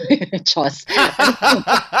time. Chos.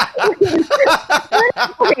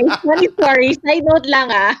 Okay, funny story. Side note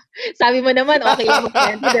lang Sabi mo naman, okay lang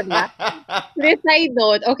magkwento, diba? This side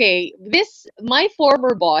note, okay, my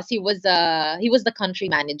former boss, he was the country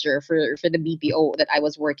manager for the BPO that I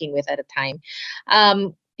was working with at the time.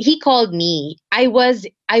 He called me. I was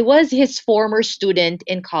his former student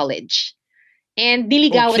in college. And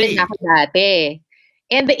niligawan Okay. na niya ako dati.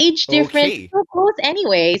 And the age difference Okay. is so close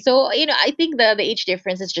anyway. So, I think the age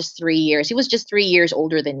difference is just 3 years. He was just 3 years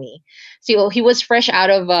older than me. So he was fresh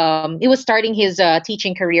out of, he was starting his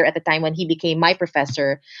teaching career at the time when he became my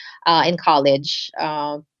professor in college.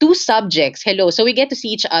 2 subjects. Hello. So we get to see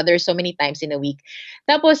each other so many times in a week.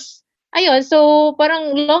 Tapos, ayun. So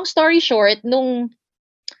parang long story short, nung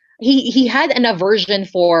he had an aversion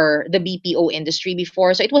for the BPO industry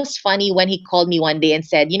before. So it was funny when he called me one day and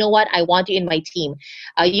said, "You know what? I want you in my team.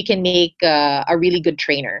 You can make a really good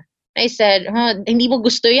trainer." I said, hindi mo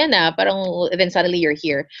gusto yan Parang, then suddenly you're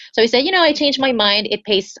here. So he said, I changed my mind. It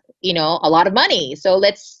pays, a lot of money. So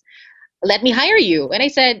let me hire you. And I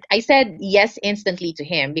said yes instantly to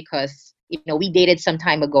him because, we dated some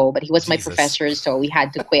time ago, but he was my Jesus. professor. So we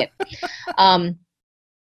had to quit. And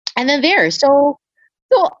then So,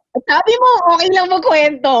 sabi mo, okay lang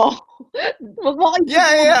magkwento. Wag mo kayo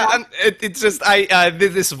Yeah. It's just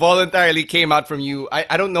this voluntarily came out from you.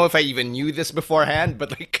 I don't know if I even knew this beforehand,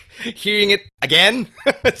 but like hearing it again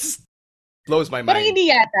just blows my Parang mind.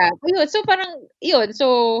 hindi yata. Ayun, so parang, yun.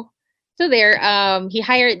 So there, he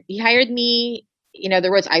hired me. In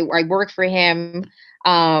other words, I worked for him.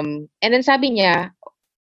 And then sabi niya,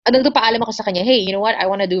 nagpaalam ako sa kanya, "Hey, you know what?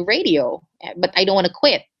 I want to do radio, but I don't want to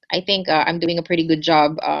quit. I think I'm doing a pretty good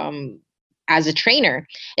job as a trainer."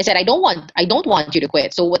 I said, I don't want you to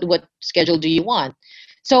quit. So what schedule do you want?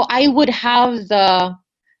 So I would have the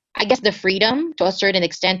freedom to a certain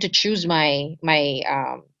extent to choose my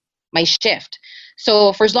shift.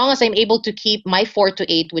 So for as long as I'm able to keep my 4 to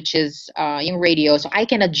 8, which is yung radio, so I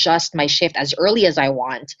can adjust my shift as early as I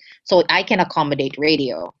want, so I can accommodate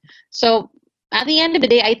radio. So at the end of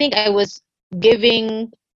the day, I think I was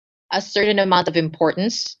giving a certain amount of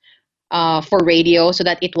importance for radio so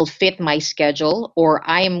that it will fit my schedule, or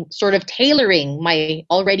I'm sort of tailoring my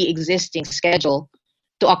already existing schedule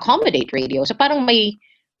to accommodate radio. So parang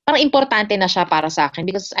importante na siya para sa akin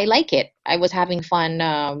because I like it. I was having fun,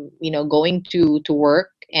 going to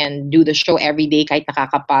work and do the show every day kahit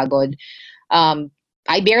nakakapagod.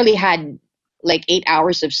 I barely had like 8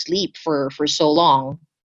 hours of sleep for so long.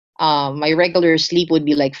 My regular sleep would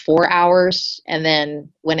be like 4 hours, and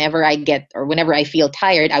then whenever I feel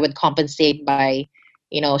tired, I would compensate by,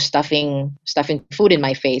 stuffing food in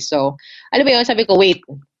my face. So, alam mo yun, sabi ko, wait,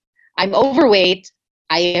 I'm overweight.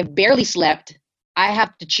 I have barely slept. I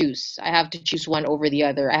have to choose. I have to choose one over the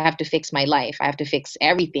other. I have to fix my life. I have to fix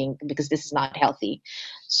everything because this is not healthy.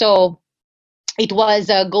 So it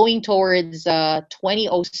was going towards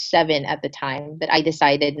 2007 at the time that I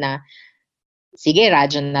decided na, sige,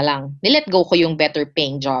 Rajan na lang. Nilet go ko yung better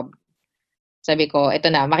paying job. Sabi ko,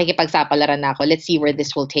 eto na, makikipagsapalaran na ako. Let's see where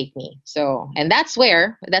this will take me. So, and that's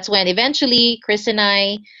when eventually Chris and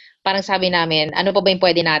I, parang sabi namin, ano pa ba yung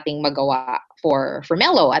pwede nating magawa for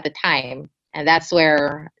Mellow at the time? And that's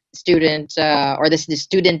where student or the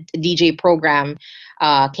student DJ program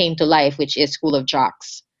came to life, which is School of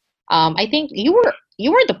Jocks. I think you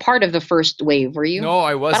were the part of the first wave, were you? No,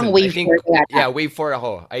 I wasn't. Parang I wave think, four ka yata. yeah, wave 4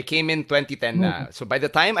 ako. I came in 2010 na. So by the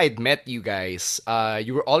time I'd met you guys,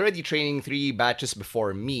 you were already training 3 batches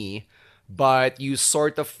before me, but you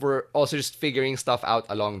sort of were also just figuring stuff out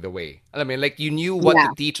along the way. I mean, like you knew what Yeah.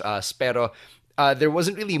 to teach us, pero there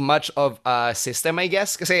wasn't really much of a system, I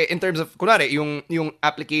guess. Kasi in terms of, kunwari, yung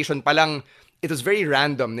application palang, it was very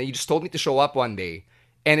random. You just told me to show up one day.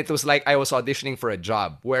 And it was like I was auditioning for a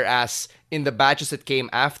job. Whereas in the batches that came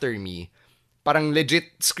after me, parang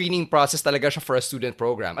legit screening process talaga siya for a student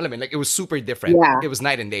program. Alam mo, like it was super different. Yeah. It was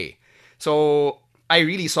night and day. So I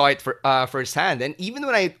really saw it firsthand. And even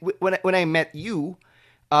when I met you,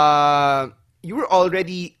 you were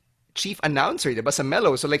already chief announcer, diba, sa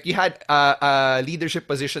Mellow. So like you had a leadership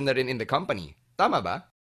position na rin in the company. Tama ba?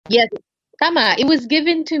 Yes, tama. It was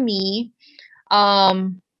given to me.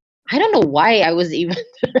 I don't know why I was even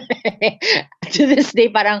to this day.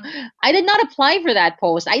 Parang I did not apply for that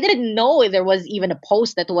post. I didn't know there was even a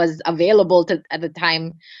post that was available at the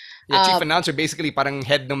time. Yeah, chief announcer, basically parang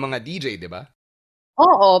head ng mga DJ, diba?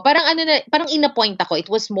 Oo, parang parang in-appoint ako. It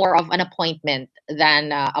was more of an appointment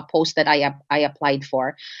than a post that I applied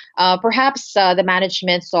for. Perhaps the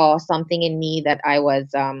management saw something in me that I was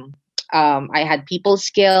I had people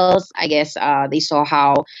skills. I guess they saw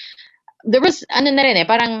how there was ano na rin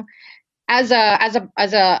parang as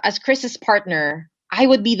Chris's partner, I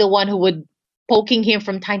would be the one who would poking him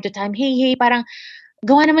from time to time. Hey, parang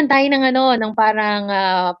gawa naman tayo ng parang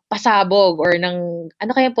pasabog or ng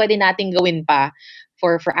ano kaya pwede nating gawin pa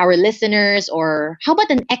for our listeners, or how about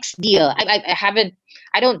an X deal?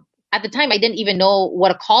 I don't at the time I didn't even know what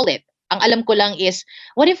to call it. Ang alam ko lang is,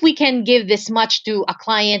 what if we can give this much to a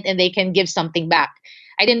client and they can give something back?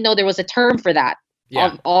 I didn't know there was a term for that.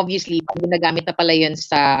 Yeah. Obviously, ginagamit na pala yun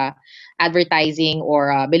sa advertising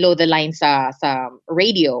or below the line sa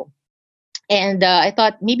radio. And I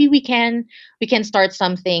thought maybe we can start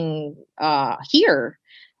something here.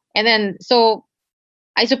 And then so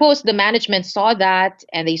I suppose the management saw that,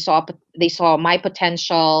 and they saw my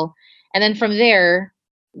potential, and then from there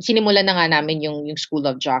sinimulan na nga namin yung School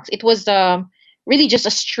of Jocks. It was really just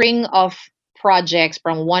a string of projects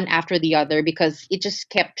from one after the other, because it just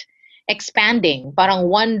kept expanding. Parang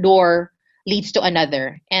one door leads to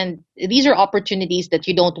another, and these are opportunities that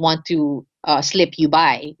you don't want to slip you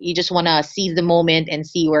by. You just want to seize the moment and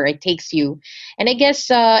see where it takes you. And I guess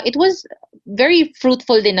it was very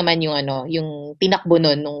fruitful din naman yung tinakbo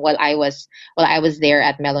nun while I was there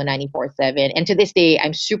at Mellow 94.7. And to this day,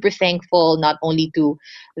 I'm super thankful not only to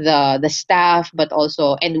the staff, but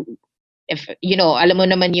also, and if alam mo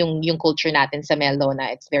naman yung culture natin sa Mellow na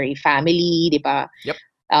it's very family, di ba? Yep.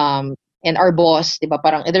 And our boss, di ba,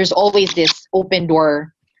 parang there's always this open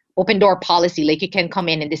door policy. Like you can come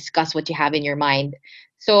in and discuss what you have in your mind.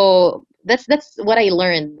 So that's what I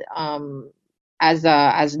learned as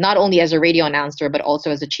not only as a radio announcer, but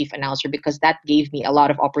also as a chief announcer, because that gave me a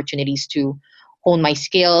lot of opportunities to hone my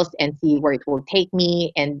skills and see where it will take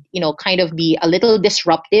me, and kind of be a little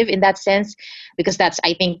disruptive in that sense, because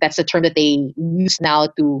I think that's the term that they use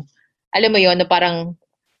now to, alam mo yon, na parang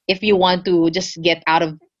if you want to just get out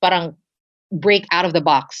of, parang break out of the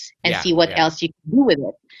box and see what else you can do with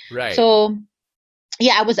it. Right. So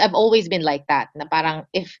yeah, I've always been like that. Na parang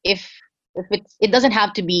if it doesn't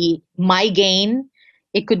have to be my gain,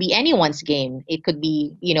 it could be anyone's gain. It could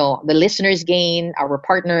be, the listeners' gain, our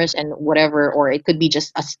partners and whatever, or it could be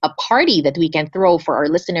just a party that we can throw for our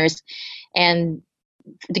listeners and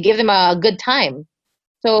to give them a good time.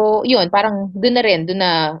 So yun, parang dun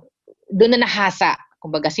na nahasa.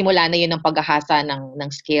 Kumbaga, simula na yun ang paghahasa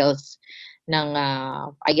ng skills, ng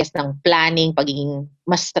I guess ng planning, pagiging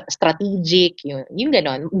mas strategic, yung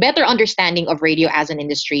ganon. Better understanding of radio as an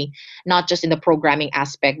industry, not just in the programming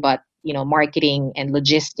aspect, but marketing and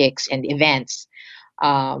logistics and events,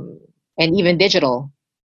 and even digital.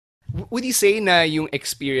 Would you say na yung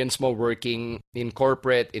experience mo working in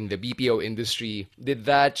corporate, in the BPO industry, did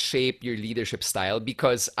that shape your leadership style?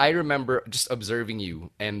 Because I remember just observing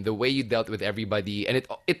you and the way you dealt with everybody, and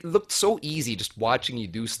it looked so easy just watching you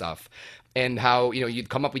do stuff, and how you'd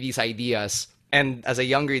come up with these ideas. And as a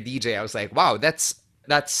younger DJ, I was like, wow, that's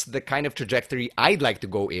the kind of trajectory I'd like to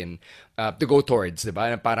go towards, diba?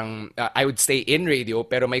 Na parang I would stay in radio,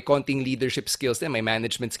 pero may konting leadership skills din, may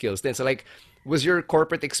management skills din. So like, was your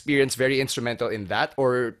corporate experience very instrumental in that,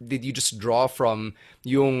 or did you just draw from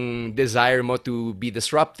yung desire mo to be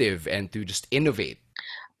disruptive and to just innovate?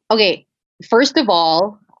 Okay, first of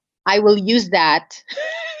all, I will use that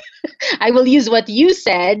I will use what you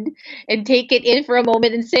said and take it in for a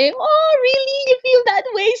moment and say, "Oh, really? You feel that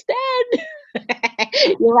way, Stan?"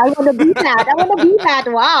 I want to be that. I want to be that.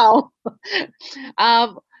 Wow.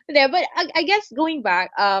 Yeah, but I guess going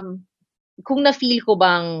back, kung na-feel ko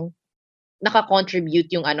bang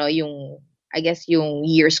naka-contribute yung yung I guess yung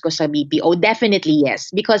years ko sa BPO, definitely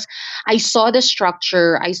yes. Because I saw the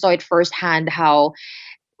structure, I saw it firsthand how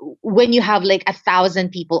when you have like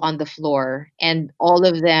 1,000 people on the floor and all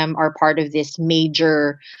of them are part of this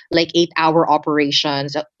major like 8-hour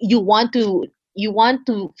operations, you want to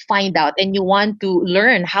find out and you want to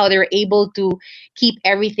learn how they're able to keep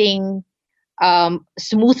everything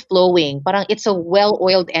smooth flowing. Parang it's a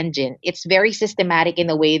well-oiled engine. It's very systematic in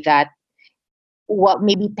a way that what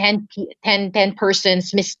maybe 10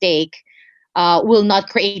 persons mistake will not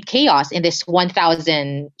create chaos in this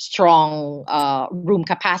 1,000 strong room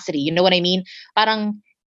capacity. You know what I mean? Parang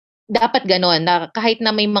dapat ganon na kahit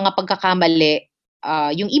na may mga pagkakamali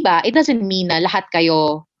yung iba, it doesn't mean na lahat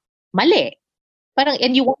kayo mali. Parang,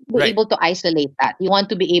 and you want to be Right. able to isolate that. You want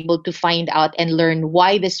to be able to find out and learn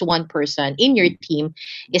why this one person in your team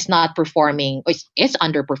is not performing or is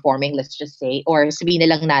underperforming, let's just say, or sabihin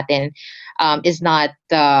na lang natin, is not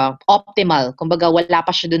optimal. Kumbaga, wala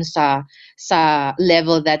pa siya dun sa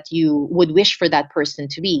level that you would wish for that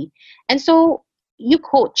person to be. And so, you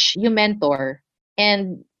coach, you mentor,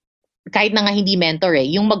 and kahit na nga hindi mentor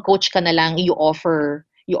yung mag-coach ka na lang, you offer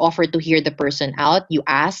to hear the person out. You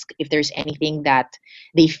ask if there's anything that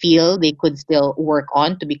they feel they could still work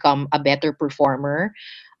on to become a better performer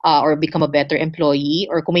or become a better employee.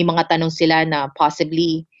 Or kung may mga tanong sila na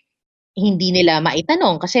possibly hindi nila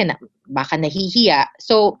maitanong kasi baka nahihiya.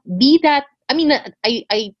 So be that, I mean,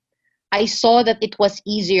 I saw that it was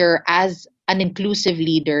easier as an inclusive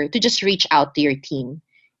leader to just reach out to your team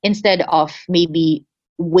instead of maybe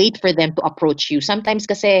wait for them to approach you. Sometimes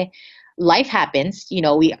kasi life happens,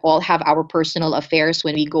 we all have our personal affairs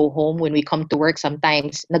when we go home, when we come to work.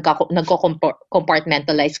 Sometimes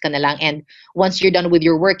nagko-compartmentalize ka na lang, and once you're done with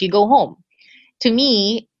your work, you go home. To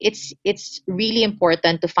me, it's really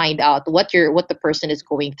important to find out what the person is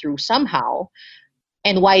going through somehow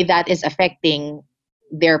and why that is affecting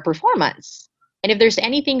their performance. And if there's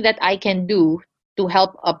anything that I can do to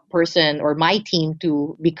help a person or my team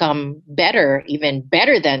to become better, even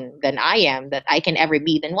better than I am, that I can ever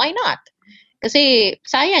be, then why not? Kasi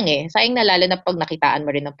sayang sayang na, lalo na pag nakitaan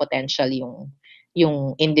mo rin ng potential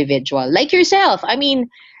yung individual. Like yourself. I mean,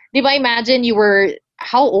 di ba, imagine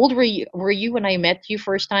how old were you when I met you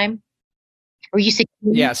first time? Were you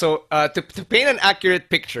 16? Yeah, so to paint an accurate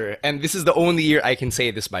picture, and this is the only year I can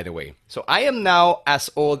say this, by the way. So I am now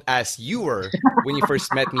as old as you were when you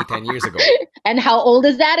first met me 10 years ago. And how old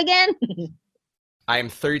is that again? I am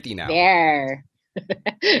 30 now. There.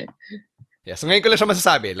 Yeah, so ngayon ko lang siya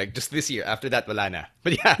masasabi, like just this year. After that, wala na.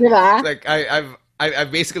 But yeah, Diba? like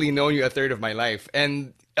I've basically known you a third of my life,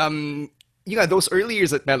 and those early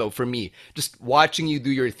years at Mellow, for me, just watching you do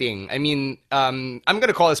your thing. I mean, I'm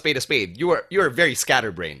gonna call a spade a spade. You are very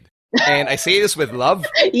scatterbrained, and I say this with love.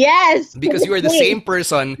 Yes. Because you are the same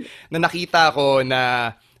person na nakita ko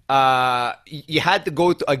na you had to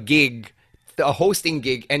go to a hosting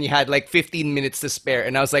gig, and you had like 15 minutes to spare.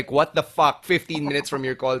 And I was like, what the fuck? 15 minutes from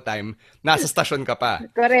your call time, nasa stasyon ka pa.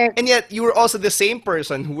 Correct. And yet, you were also the same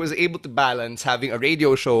person who was able to balance having a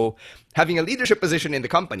radio show, having a leadership position in the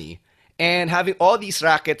company, and having all these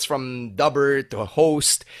rackets from dubber to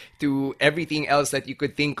host to everything else that you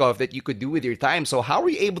could think of that you could do with your time. So how were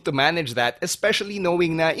you able to manage that, especially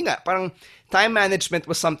knowing na, parang time management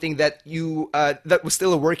was something that that was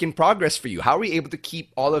still a work in progress for you? How were you able to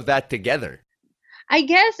keep all of that together? I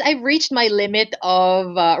guess I've reached my limit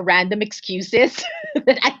of random excuses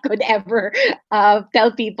that I could ever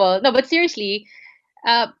tell people. No, but seriously,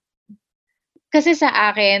 kasi sa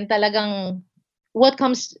akin, talagang what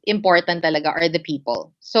comes important talaga are the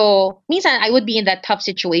people. So, minsan I would be in that tough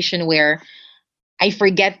situation where I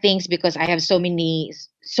forget things because I have so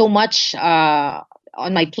much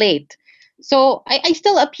on my plate. So, I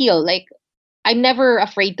still appeal. Like, I'm never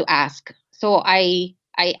afraid to ask. So, I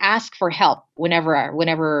ask for help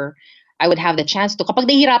whenever I would have the chance to. Kapag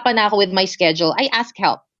nahihirapan na ako with my schedule, I ask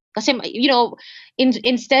help. Kasi,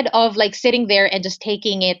 instead of like sitting there and just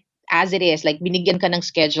taking it as it is, like binigyan ka ng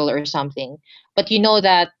schedule or something, but you know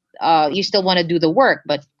that you still want to do the work,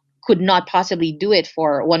 but could not possibly do it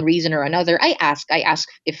for one reason or another, I ask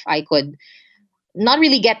if I could not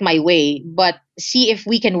really get my way, but see if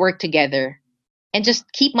we can work together and just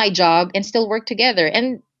keep my job and still work together.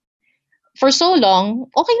 And for so long,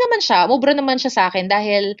 okay naman siya. Mubra naman siya sa akin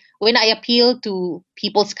dahil when I appeal to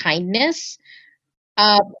people's kindness,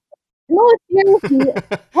 No, seriously.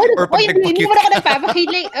 Or pag Hindi nagpa-cute naman ako ka.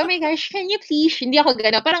 nagpapakilig. Oh my gosh, can you please? Hindi ako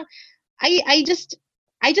gano'n. Parang, I just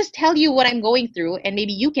tell you what I'm going through and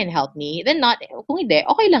maybe you can help me. Then not, kung hindi,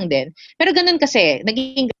 okay lang din. Pero ganun kasi,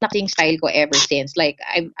 naging ganun kasi yung style ko ever since. Like,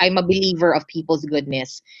 I'm a believer of people's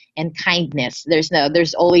goodness and kindness. There's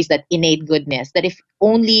always that innate goodness that if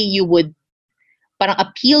only you would parang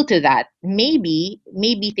appeal to that, maybe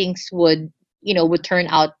things would turn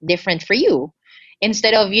out different for you.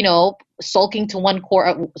 Instead of, sulking to one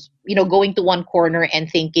corner, going to one corner and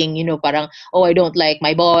thinking, parang, oh, I don't like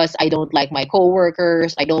my boss, I don't like my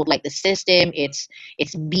coworkers, I don't like the system, it's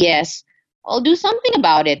BS. I'll do something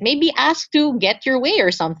about it. Maybe ask to get your way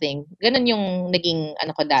or something. Ganun yung naging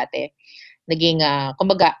ano ko dati. Naging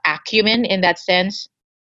kumbaga acumen in that sense.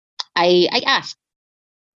 I asked.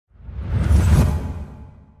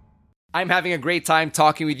 I'm having a great time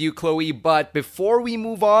talking with you, Chloe, but before we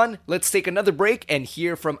move on, let's take another break and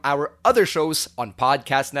hear from our other shows on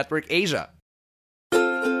Podcast Network Asia.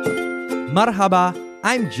 Marhaba,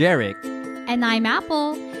 I'm Jarek, And I'm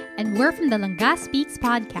Apple, and we're from the Langga Speaks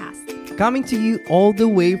podcast. coming to you all the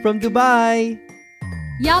way from Dubai.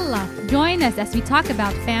 Yalla, join us as we talk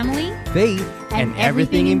about family, Faith and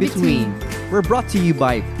everything in between. We're brought to you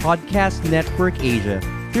by Podcast Network Asia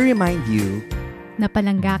to remind you na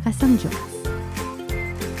palangga ka sang Diyos.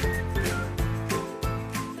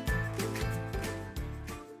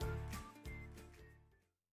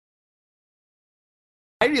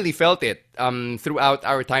 I really felt it throughout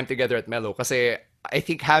our time together at Mello kasi I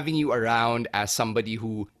think having you around as somebody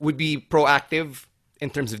who would be proactive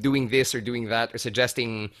in terms of doing this or doing that or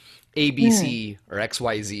suggesting ABC or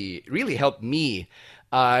XYZ really helped me.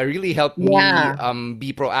 Yeah.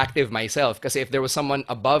 Be proactive myself. Because if there was someone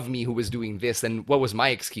above me who was doing this, then what was my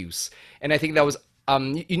excuse? And I think that was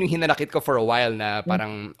yun yung hinanakit ko for a while na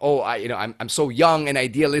parang I'm so young and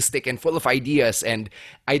idealistic and full of ideas, and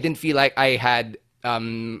I didn't feel like I had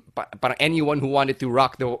parang anyone who wanted to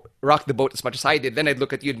rock the boat as much as I did. Then I'd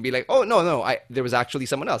look at you and be like, oh no, there was actually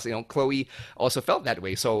someone else. Chloe also felt that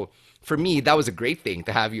way. So for me, that was a great thing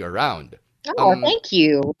to have you around. Oh, thank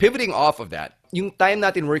you. Pivoting off of that, yung time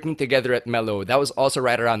natin working together at Mello, that was also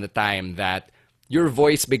right around the time that your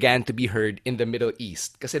voice began to be heard in the Middle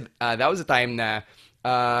East. Kasi that was the time na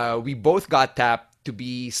we both got tapped to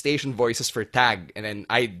be station voices for Tag. And then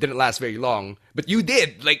I didn't last very long, but you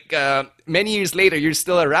did. Like many years later, you're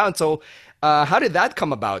still around. So how did that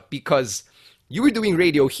come about? Because you were doing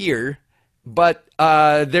radio here, but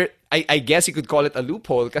I guess you could call it a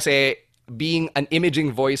loophole kasi being an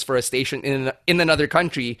imaging voice for a station in another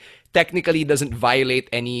country technically doesn't violate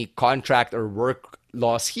any contract or work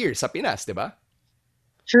laws here sa Pinas, diba?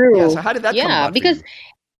 True. Yeah, so how did that come about for because you?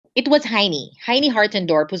 it was Heine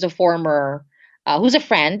Hartendorp, who's who's a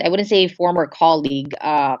friend. I wouldn't say former colleague,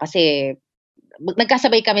 kasi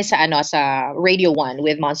nagkasabay kami sa Radio 1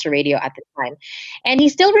 with Monster Radio at the time. And he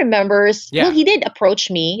still remembers, Yeah. well, he did approach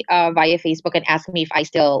me via Facebook and ask me if I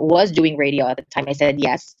still was doing radio at the time. I said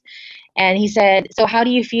yes. And he said, so how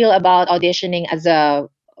do you feel about auditioning as a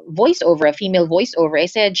voiceover, a female voiceover? I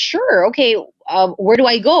said, sure, okay. Where do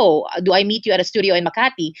I go? Do I meet you at a studio in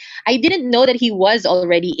Makati? I didn't know that he was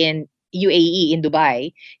already in UAE, in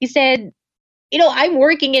Dubai. He said, I'm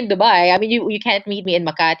working in Dubai. I mean, you can't meet me in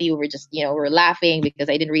Makati. We were just, we're laughing because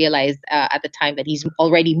I didn't realize at the time that he's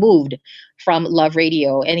already moved from Love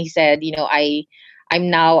Radio. And he said, I'm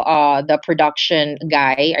now the production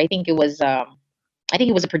guy. I think he was a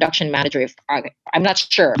production manager. I'm not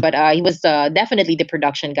sure, but he was definitely the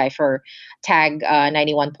production guy for Tag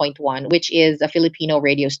 91.1, which is a Filipino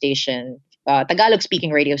radio station,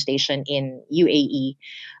 Tagalog-speaking radio station in UAE.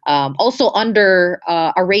 Also under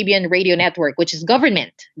Arabian Radio Network, which is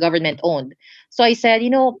government-owned. So I said,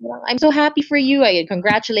 I'm so happy for you. I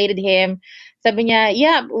congratulated him. Sabi niya,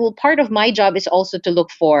 yeah, well, part of my job is also to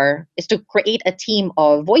create a team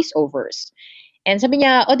of voiceovers. And sabi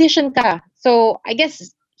niya, audition ka. So I guess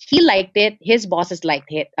he liked it. His bosses liked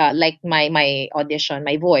it, liked my audition,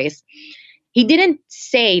 my voice. He didn't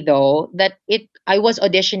say though that I was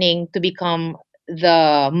auditioning to become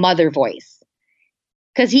the mother voice,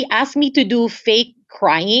 because he asked me to do fake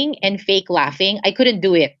crying and fake laughing. I couldn't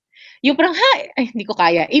do it. Yung parang, ay, hindi ko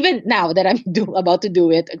kaya. Even now that I'm about to do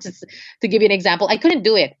it, just to give you an example, I couldn't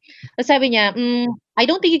do it. Tapos sabi niya, I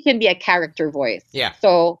don't think you can be a character voice. Yeah.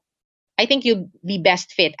 So I think you'd be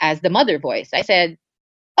best fit as the mother voice. I said,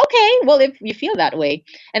 okay, well, if you feel that way.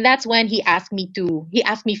 And that's when he asked me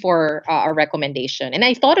for a recommendation. And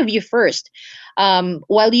I thought of you first.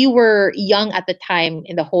 While you were young at the time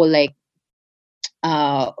in the whole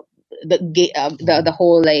the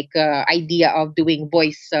whole like idea of doing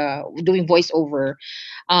voiceover.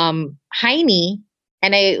 Heine,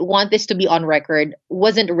 and I want this to be on record,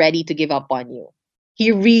 wasn't ready to give up on you.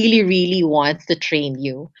 He really, really wants to train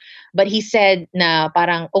you. But he said na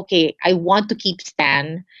parang, okay, I want to keep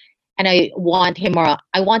Stan and I want him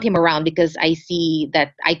around because I see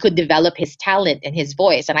that I could develop his talent and his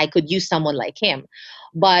voice and I could use someone like him.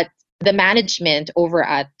 But the management over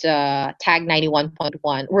at Tag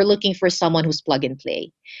 91.1 were looking for someone who's plug and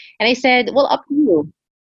play. And I said, well, up to you.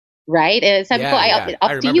 Right? Sabi ko, I up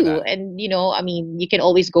to remember you. that. And, I mean, you can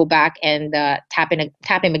always go back and tap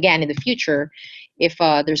him again in the future if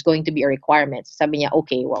there's going to be a requirement. Sabi niya,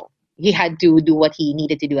 okay, well, he had to do what he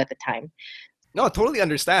needed to do at the time. No, totally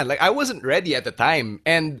understand. Like I wasn't ready at the time,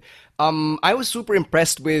 and I was super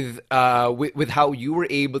impressed with how you were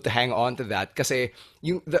able to hang on to that. Kasi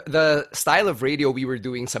the style of radio we were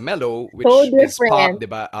doing sa Mellow, which So is pop, different.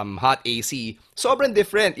 diba? Hot AC, sobrang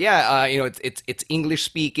different. Yeah, it's English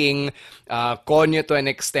speaking, Konyo to an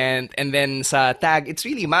extent, and then sa Tag, it's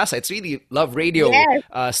really masa. It's really love radio,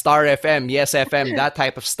 Yes. Star FM, Yes FM, that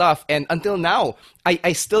type of stuff. And until now,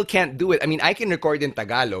 I still can't do it. I mean, I can record in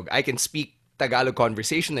Tagalog. I can speak Tagalog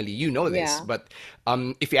conversationally, you know this. Yeah. But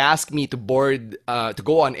if you ask me to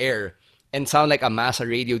go on air and sound like a masa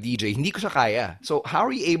radio DJ, hindi ko siya kaya. So how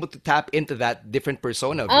are you able to tap into that different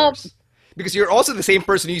persona of yours? Because you're also the same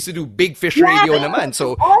person who used to do Big Fish Radio naman.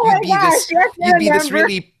 So Oh my gosh, yes, I you'd be this remember.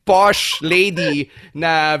 really posh lady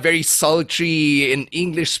na very sultry and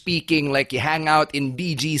English speaking, like you hang out in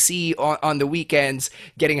BGC on the weekends,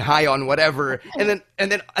 getting high on whatever. And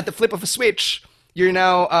then at the flip of a switch, you're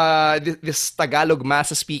now this Tagalog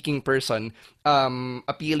masa speaking person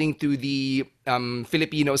appealing to the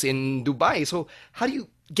Filipinos in Dubai. So how do you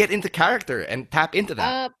get into character and tap into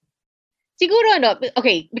that? Siguro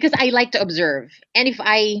okay, because I like to observe. And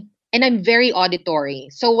I'm very auditory.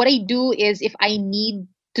 So what I do is if I need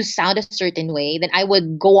to sound a certain way, then I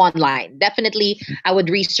would go online. Definitely I would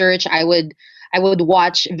research, I would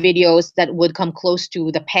watch videos that would come close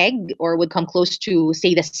to the peg or would come close to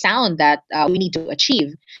say the sound that we need to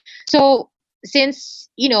achieve. So since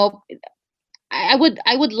I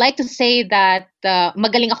would like to say that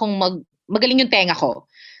magaling yung tenga ko.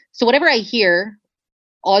 So whatever I hear,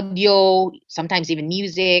 audio, sometimes even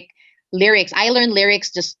music, lyrics. I learn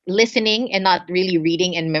lyrics just listening and not really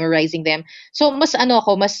reading and memorizing them. So mas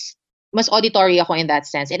auditory ako in that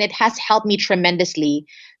sense, and it has helped me tremendously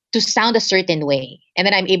to sound a certain way, and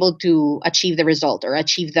then I'm able to achieve the result or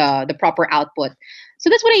achieve the proper output. So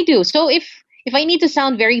that's what I do. So if I need to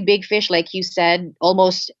sound very Big Fish, like you said,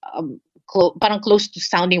 almost parang close to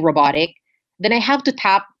sounding robotic, then I have to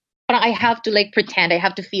tap. Parang I have to like pretend. I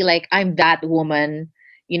have to feel like I'm that woman,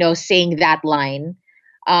 saying that line.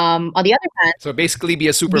 On the other hand, So basically be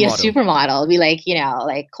a be a supermodel. supermodel, be like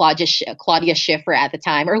like Claudia Schiffer at the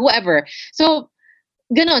time or whoever. So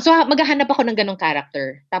ganon. So maghahanap ako ng ganong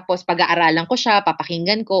character. Tapos pag-aaralan ko siya,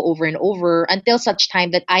 papakinggan ko over and over until such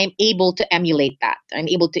time that I am able to emulate that. I'm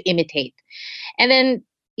able to imitate. And then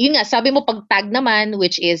yun nga, sabi mo pag tag naman,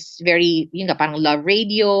 which is very, yun nga, parang love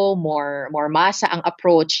radio, more masa ang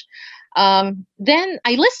approach. Then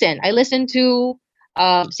I listen. I listen to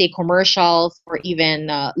say commercials or even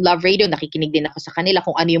love radio. Nakikinig din ako sa kanila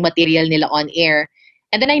kung ano yung material nila on air.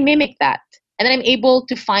 And then I mimic that. And then I'm able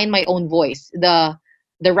to find my own voice.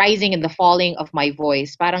 The rising and the falling of my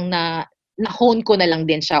voice. Parang na-hone ko na lang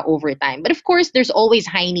din siya over time. But of course, there's always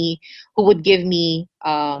Heine who would give me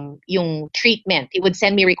yung treatment. He would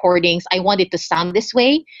send me recordings. I want it to sound this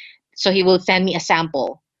way. So he will send me a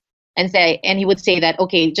sample and he would say that,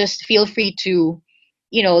 okay, just feel free to,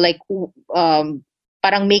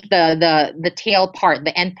 parang make the tail part,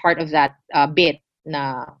 the end part of that bit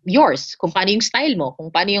na yours. Kung paano yung style mo,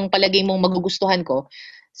 kung paano yung palagay mong magugustuhan ko.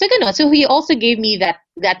 So ganun. So he also gave me that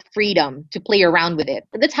freedom to play around with it.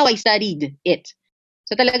 That's how I studied it.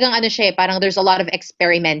 So talagang siya, parang there's a lot of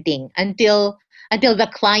experimenting until the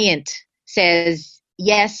client says,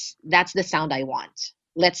 yes, that's the sound I want.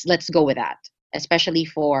 Let's go with that. Especially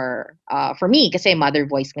for me, kasi mother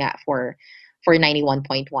voice nga for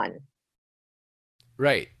 91.1.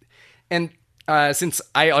 Right. And since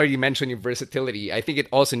I already mentioned your versatility, I think it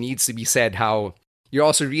also needs to be said how you're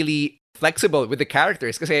also really flexible with the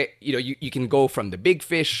characters. Because you can go from the Big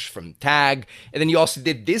Fish, from Tag, and then you also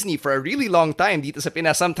did Disney for a really long time. Dito sa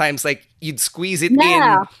Pinas, sometimes like you'd squeeze it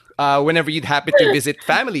in whenever you'd happen to visit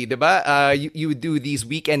family, diba? You would do these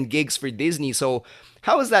weekend gigs for Disney. So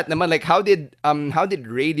how was that naman? Like how did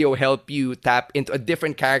radio help you tap into a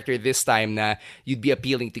different character this time na you'd be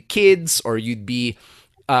appealing to kids or you'd be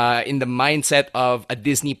in the mindset of a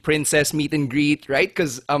Disney princess meet and greet, right?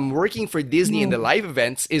 Because working for Disney in the live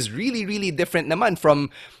events is really, really different naman from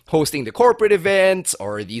hosting the corporate events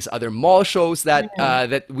or these other mall shows that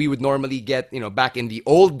that we would normally get, back in the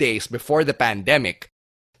old days before the pandemic.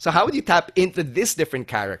 So how would you tap into this different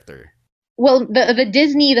character? Well,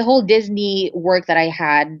 the whole Disney work that I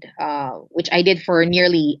had, which I did for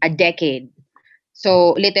nearly a decade.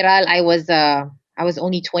 So literal, I was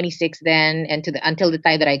only 26 then, and until the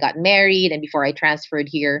time that I got married and before I transferred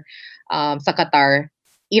here, sa Qatar.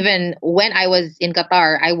 Even when I was in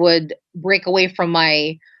Qatar, I would break away from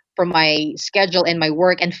my schedule and my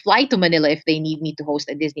work and fly to Manila if they need me to host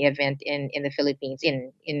a Disney event in the Philippines,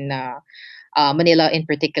 in Manila in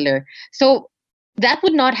particular. So that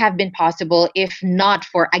would not have been possible if not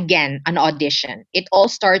for, again, an audition. It all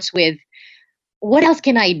starts with, what else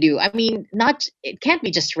can I do? I mean, it can't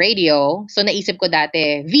be just radio. So naisip ko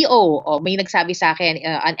dati, VO. May nagsabi sa akin,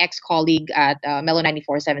 an ex-colleague at Mellow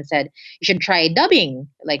 94.7 said, you should try dubbing,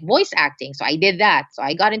 like voice acting. So I did that. So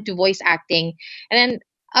I got into voice acting. And then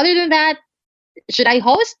other than that, should I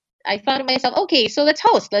host? I found myself, okay, so let's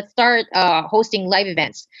host. Let's start hosting live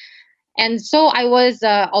events. And so I was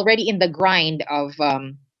already in the grind of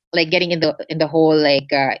like getting in the whole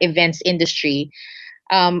events industry.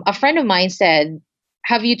 A friend of mine said,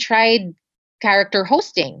 "Have you tried character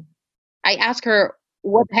hosting?" I asked her,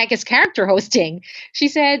 "What the heck is character hosting?" She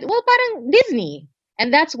said, "Well, parang Disney."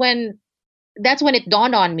 And that's when it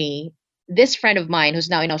dawned on me. This friend of mine, who's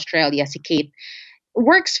now in Australia, si Kate,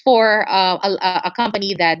 works for a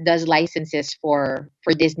company that does licenses for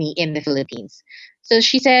Disney in the Philippines. So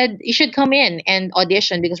she said, you should come in and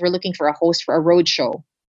audition because we're looking for a host for a road show.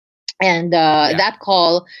 And that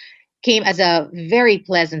call came as a very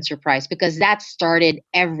pleasant surprise because that started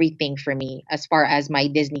everything for me as far as my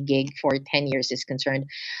Disney gig for 10 years is concerned.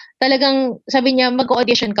 Talagang sabi niya,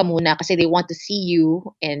 mag-audition ka muna kasi they want to see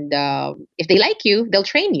you, and if they like you, they'll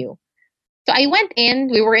train you. So I went in.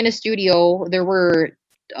 We were in a studio. There were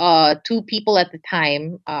 2 people at the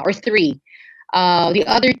time, or 3. The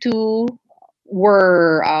other 2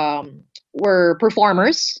 were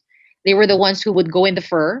performers. They were the ones who would go in the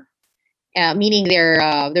fur, meaning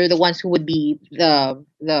they're the ones who would be the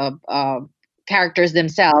characters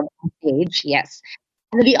themselves on stage. Yes.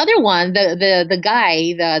 And the other one, the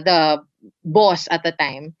guy, the boss at the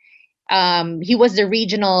time, he was the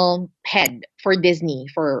regional head for Disney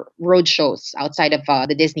for road shows outside of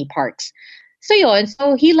the Disney parks. So yun,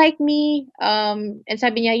 so he liked me, and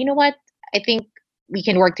sabi niya, you know what? I think we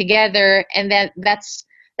can work together. And then that's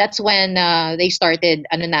when they started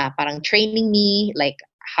parang training me, like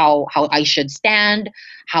how I should stand,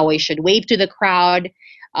 how I should wave to the crowd,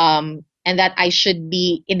 and that I should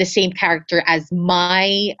be in the same character as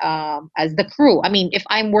as the crew. I mean, if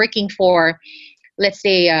I'm working for, let's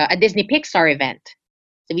say, a Disney Pixar event,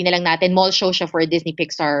 sabihin na lang natin, mall show siya for a Disney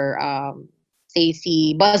Pixar, say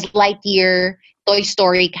si Buzz Lightyear, Toy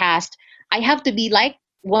Story cast, I have to be like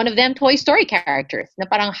one of them Toy Story characters. Na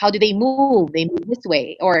parang, how do they move? They move this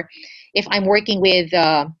way. Or if I'm working with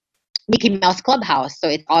Mickey Mouse Clubhouse, so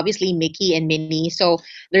it's obviously Mickey and Minnie. So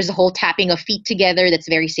there's a whole tapping of feet together that's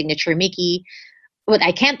very signature Mickey. But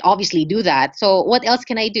I can't obviously do that. So what else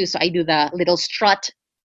can I do? So I do the little strut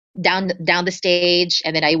down the stage,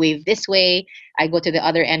 and then I wave this way. I go to the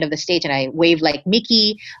other end of the stage and I wave like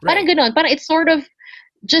Mickey. Right. Parang ganon. Parang it's sort of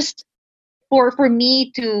just for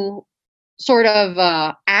me to sort of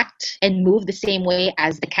act and move the same way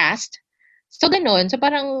as the cast. So ganon. So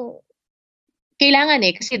parang kailangan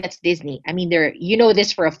kasi that's Disney. I mean,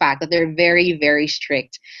 this for a fact that they're very, very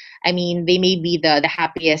strict. I mean, they may be the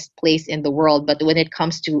happiest place in the world, but when it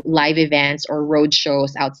comes to live events or road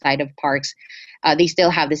shows outside of parks, they still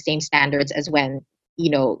have the same standards as when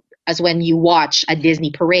you watch a Disney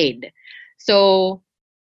parade. So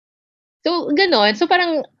ganon. So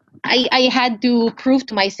parang I had to prove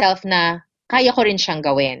to myself na kaya ko rin siyang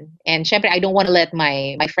gawin. And syempre, I don't want to let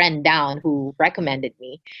my friend down who recommended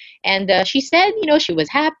me. And she said, she was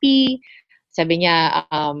happy. Sabi niya,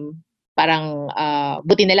 parang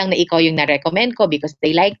buti na lang na ikaw yung na-recommend ko because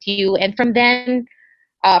they liked you. And from there,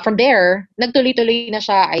 nagtuloy-tuloy na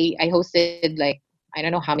siya. I hosted I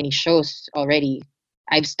don't know how many shows already.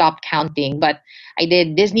 I've stopped counting, but I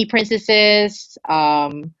did Disney Princesses,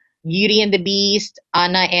 Beauty and the Beast,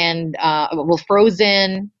 Anna and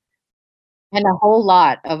Frozen, and a whole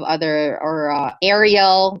lot of other, or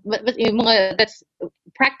Ariel. But that's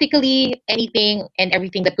practically anything and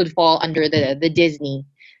everything that could fall under the Disney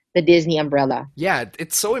umbrella. Yeah,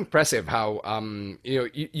 it's so impressive how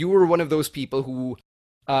you were one of those people who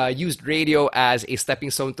used radio as a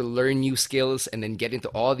stepping stone to learn new skills and then get into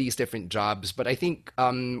all these different jobs. But I think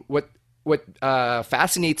what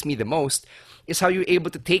fascinates me the most is how you're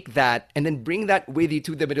able to take that and then bring that with you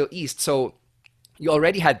to the Middle East. So you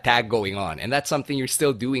already had tag going on, and that's something you're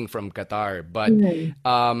still doing from Qatar. But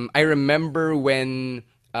I remember when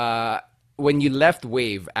you left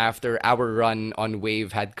Wave after our run on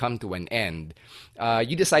Wave had come to an end,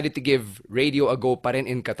 you decided to give radio a go pa rin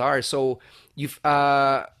in Qatar. So you've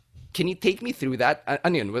can you take me through that?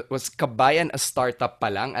 Ano yun? Was Kabayan a startup pa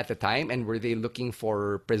lang at the time, and were they looking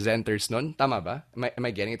for presenters nun? Tama ba? Am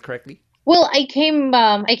I getting it correctly? Well, I came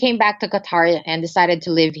back to Qatar and decided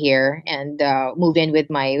to live here and move in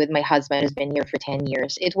with my husband who's been here for 10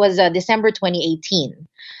 years. It was December 2018.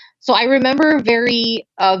 So I remember very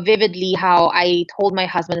vividly how I told my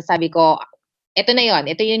husband, sabi ko, ito na yon,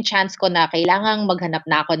 ito yung chance ko na kailangang maghanap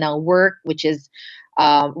na ako ng work, which is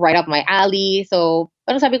right up my alley. So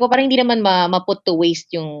parang sabi ko, parang hindi naman ma-put to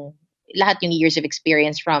waste yung lahat yung years of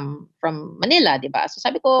experience from Manila, di ba? So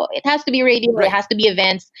sabi ko, it has to be radio, it has to be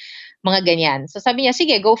events, mga ganyan. So sabi niya,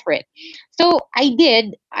 sige, go for it. So I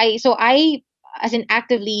did. I as in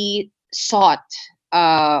actively sought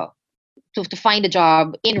to find a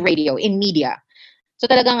job in radio, in media. So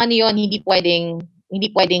talagang ano yun, hindi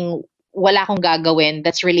pwedeng wala akong gagawin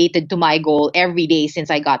that's related to my goal every day since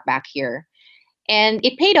I got back here. And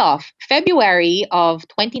it paid off. February of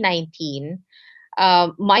 2019,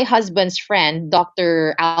 my husband's friend,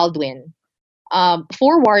 Dr. Aldwin,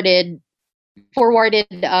 forwarded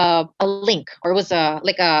a link, or it was a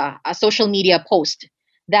social media post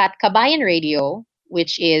that Kabayan Radio,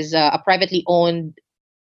 which is a privately owned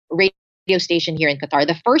radio station here in Qatar,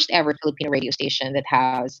 the first ever Filipino radio station that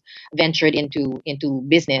has ventured into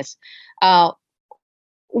business,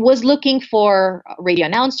 was looking for radio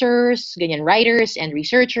announcers, ganyan, writers and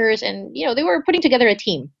researchers, and they were putting together a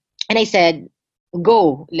team. And I said,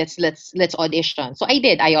 "Go, let's audition." So I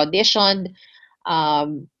did. I auditioned.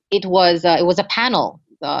 It was a panel.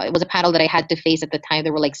 It was a panel that I had to face at the time.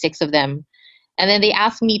 There were like 6 of them, and then they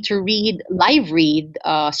asked me to live read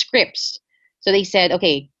scripts. So they said,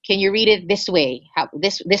 "Okay, can you read it this way? How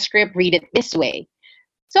this script, read it this way."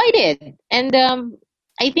 So I did, and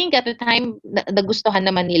I think at the time nagustuhan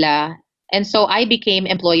naman nila, and so I became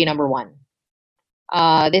employee number 1.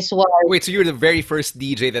 This was Wait, so you were the very first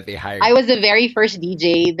DJ that they hired? I was the very first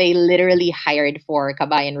DJ they literally hired for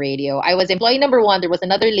Kabayan Radio. I was employee number 1. There was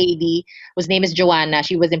another lady whose name is Joanna.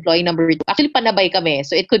 She was employee number 2. Actually, panabay kami.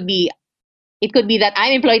 So it could be that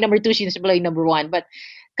I'm employee number 2, she's employee number 1. But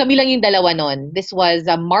kami lang yung dalawa nun. This was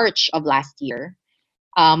March of last year.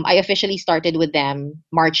 I officially started with them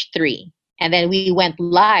March 3. And then we went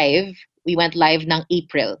live. We went live ng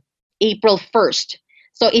April 1st.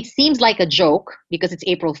 So it seems like a joke because it's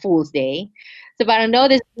April Fool's Day. So parang no,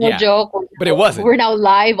 this is no joke. But it wasn't. We're now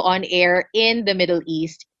live on air in the Middle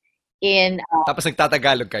East. Tapos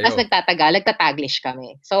nagtatagalog kayo. Tapos nagtataglish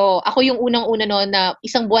kami. So ako yung unang-una noon na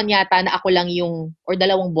isang buwan yata na ako lang or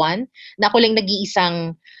 2 buwan na ako lang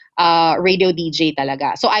nag-iisang radio DJ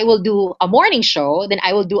talaga. So I will do a morning show, then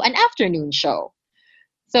I will do an afternoon show.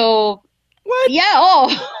 So what? Yeah,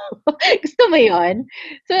 gusto mo yun?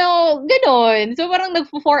 So, ganon. So, parang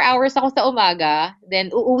 4 hours ako sa umaga, then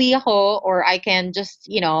uuwi ako, or I can just,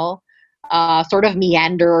 sort of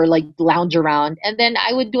meander or like lounge around. And then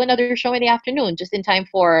I would do another show in the afternoon, just in time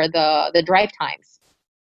for the drive times.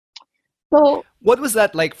 So, what was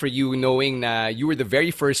that like for you, knowing that you were the very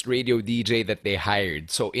first radio DJ that they hired?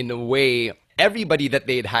 So, in a way, everybody that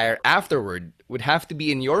they'd hire afterward would have to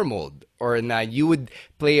be in your mold, or na you would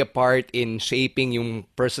play a part in shaping yung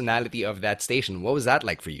personality of that station. What was that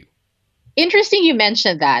like for you? Interesting you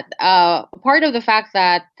mentioned that. Part of the fact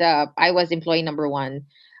that I was employee number 1,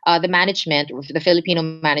 the management, the Filipino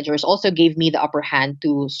managers, also gave me the upper hand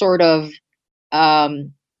to sort of, I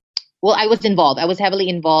was involved. I was heavily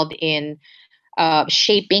involved in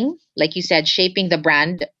shaping, like you said, shaping the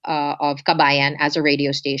brand of Kabayan as a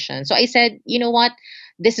radio station. So I said, you know what?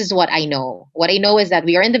 This is what I know. What I know is that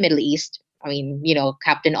we are in the Middle East. I mean,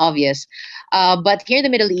 Captain Obvious. But here in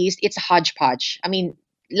the Middle East, it's a hodgepodge. I mean,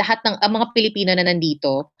 lahat ng mga Pilipino na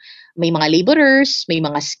nandito, may mga laborers, may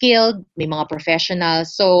mga skilled, may mga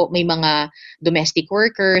professionals, so may mga domestic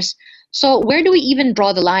workers. So where do we even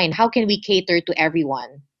draw the line? How can we cater to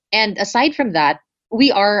everyone? And aside from that,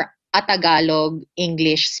 we are a Tagalog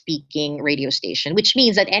English-speaking radio station, which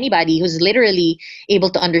means that anybody who's literally able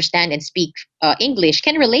to understand and speak English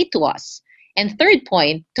can relate to us. And third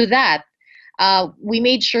point to that, we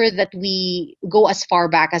made sure that we go as far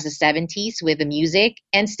back as the 70s with the music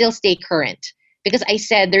and still stay current. Because I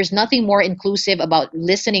said there's nothing more inclusive about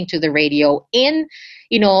listening to the radio in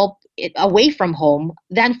away from home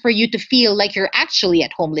than for you to feel like you're actually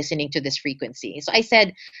at home listening to this frequency. So I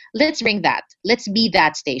said, let's bring that. Let's be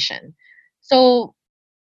that station. So,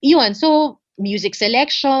 yun. So, music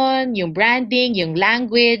selection, yung branding, yung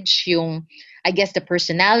language, yung, I guess, the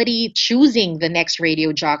personality, choosing the next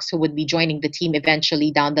radio jocks who would be joining the team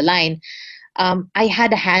eventually down the line. I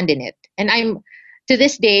had a hand in it. And to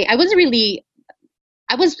this day, I'm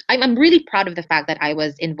really proud of the fact that I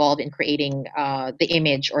was involved in creating the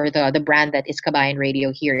image or the brand that is Kabayan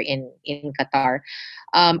Radio here in Qatar.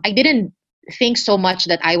 I didn't think so much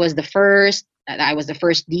that I was the first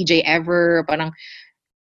DJ ever. Parang,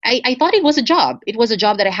 I thought it was a job. It was a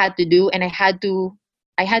job that I had to do, and I had to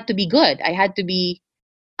be good. I had to be,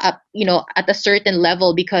 at a certain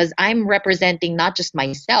level, because I'm representing not just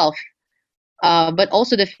myself, but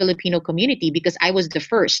also the Filipino community, because I was the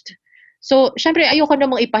first. So, syempre, ayoko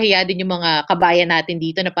namang ipahiya din yung mga kabayan natin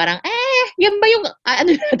dito na parang, yan ba yung,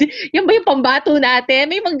 yan ba yung pambato natin?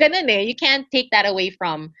 May mga ganun eh. You can't take that away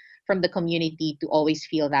from the community to always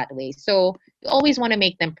feel that way. So, you always want to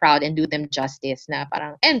make them proud and do them justice na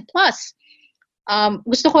parang, and plus,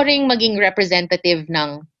 gusto ko ring maging representative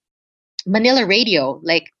ng Manila Radio,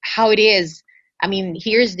 like how it is. I mean,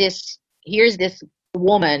 here's this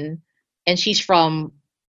woman, and she's from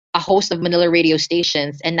a host of Manila radio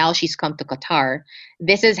stations, and now she's come to Qatar.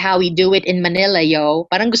 This is how we do it in Manila, yo.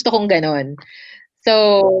 Parang gusto kong ganon.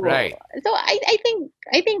 So, right. So I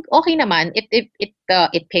think okay naman.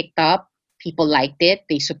 It picked up. People liked it.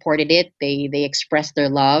 They supported it. They expressed their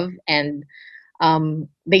love, and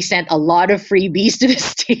they sent a lot of freebies to the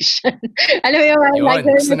station. Alam mo yun, like,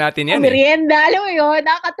 gusto natin yan merienda, alam mo yun,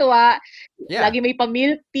 nakakatuwa. Yeah. Lagi may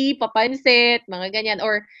pa-milk tea, papansit, mga ganyan.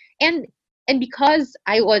 And because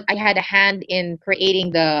I had a hand in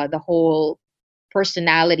creating the whole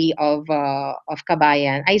personality of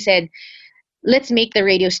Kabayan, I said, let's make the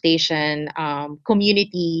radio station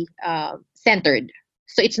community centered.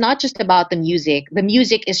 So it's not just about the music. The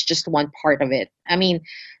music is just one part of it. I mean,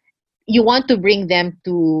 you want to bring them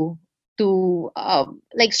to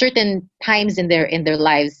like certain times in their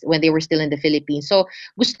lives when they were still in the Philippines. So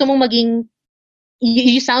gusto mong maging,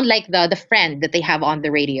 you sound like the friend that they have on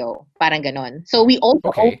the radio. Parang ganon. So we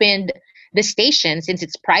also opened the station, since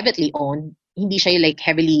it's privately owned. Hindi siya like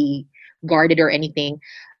heavily guarded or anything.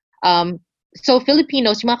 So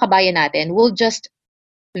Filipinos, yung mga kabayan natin, will just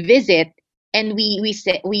visit, and we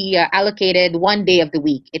allocated one day of the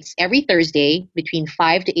week. It's every Thursday between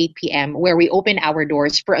 5 to 8 p.m. where we open our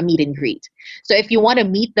doors for a meet and greet. So if you want to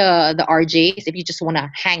meet the RJs, if you just want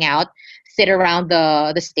to hang out, sit around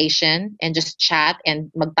the station and just chat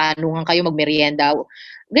and magtanungan kayo, magmerienda,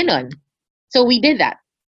 ganon. So we did that.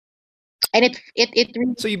 And it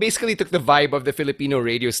really... So you basically took the vibe of the Filipino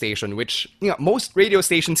radio station, which, most radio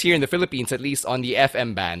stations here in the Philippines, at least on the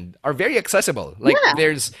FM band, are very accessible. Like,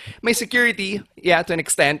 there's my security, to an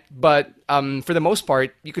extent, but for the most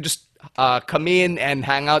part, you could just come in and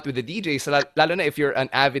hang out with the DJs, lalo na if you're an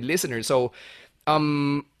avid listener. So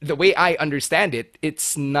the way I understand it,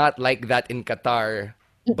 it's not like that in Qatar.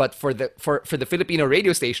 But for the Filipino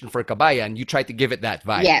radio station, for Kabayan, you try to give it that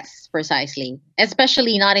vibe. Yes, precisely.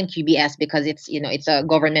 Especially not in QBS, because it's a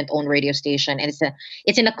government-owned radio station, and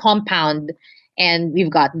it's in a compound, and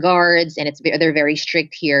we've got guards, and they're very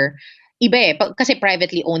strict here. Iba kasi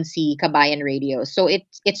privately owned si Kabayan Radio, so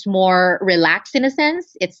it's more relaxed in a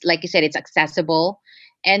sense. It's like you said, it's accessible,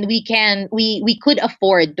 and we could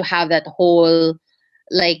afford to have that whole,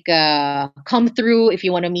 like, come through if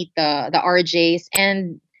you want to meet the RJs,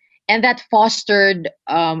 and that fostered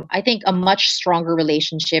I think a much stronger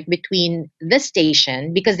relationship between the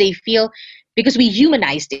station, because we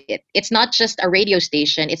humanized it. It's not just a radio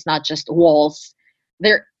station, it's not just walls.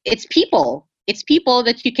 It's people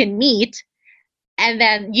that you can meet, and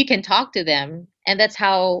then you can talk to them, and that's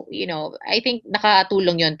how, I think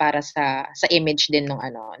nakatulong yun para sa image din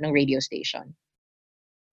ng radio station.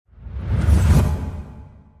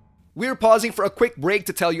 We're pausing for a quick break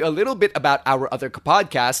to tell you a little bit about our other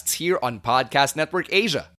podcasts here on Podcast Network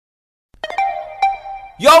Asia.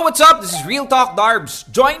 Yo, what's up? This is Real Talk Darbs.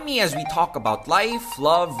 Join me as we talk about life,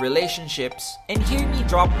 love, relationships, and hear me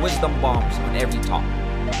drop wisdom bombs on every talk.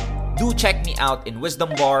 Do check me out in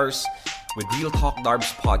Wisdom Bars with Real Talk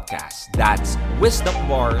Darbs podcast. That's Wisdom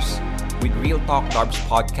Bars with Real Talk Darbs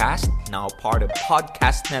podcast, now part of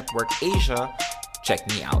Podcast Network Asia. Check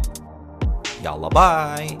me out. Yalla,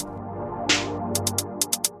 bye!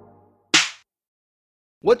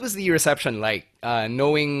 What was the reception like,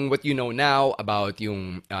 knowing what you know now about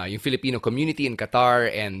yung Filipino community in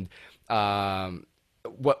Qatar, and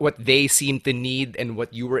what they seem to need and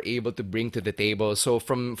what you were able to bring to the table. So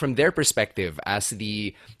from their perspective as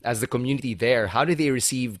the community there, how do they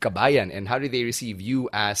receive Kabayan, and how do they receive you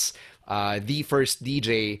as the first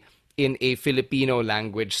DJ in a Filipino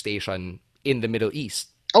language station in the Middle East?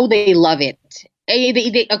 Oh, they love it.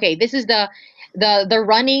 Okay, this is the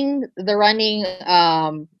running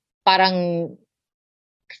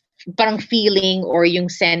parang feeling or yung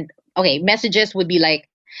send. Okay, messages would be like,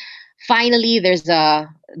 finally there's a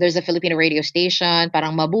Filipino radio station,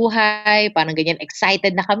 parang mabuhay, parang ganyan,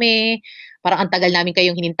 excited na kami, parang ang tagal namin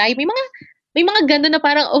kayong hinintay. May mga ganun na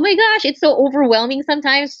parang, oh my gosh, it's so overwhelming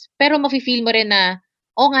sometimes, pero mafe-feel mo rin na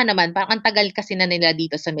nga naman, parang ang tagal kasi na nila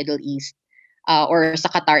dito sa Middle East, or sa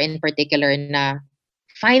Qatar in particular, na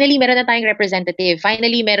finally meron na tayong representative,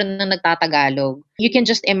 finally meron na nagtatagalog. You can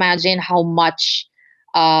just imagine how much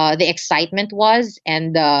the excitement was,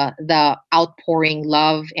 and the outpouring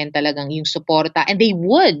love, and talagang yung suporta. And they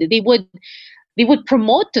would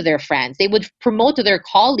promote to their friends, they would promote to their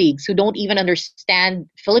colleagues who don't even understand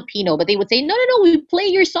Filipino, but they would say, no, we play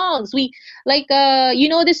your songs, we like you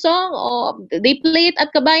know this song, they play it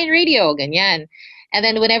at Kabayan Radio, ganyan. And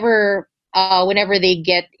then whenever they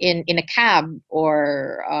get in a cab,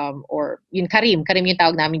 or yung Karim yung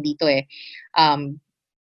tawag namin dito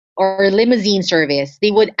or limousine service,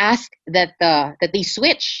 they would ask that the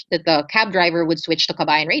cab driver would switch to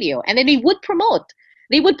Kabayan Radio, and then they would promote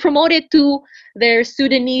it to their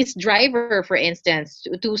Sudanese driver, for instance,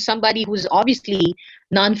 to somebody who's obviously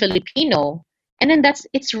non-Filipino, and then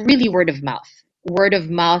it's really word of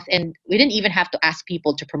mouth, and we didn't even have to ask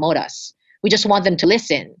people to promote us. We just want them to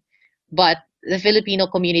listen. But the Filipino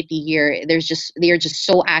community here, they are just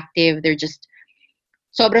so active. They're just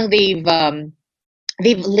sobrang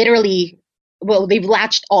they've literally, they've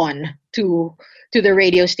latched on to the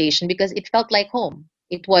radio station because it felt like home.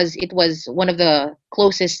 It was one of the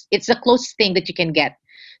closest. It's the closest thing that you can get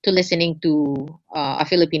to listening to a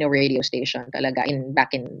Filipino radio station, talaga,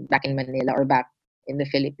 back in Manila or back in the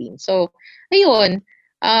Philippines. So, ayun.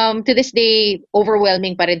 To this day,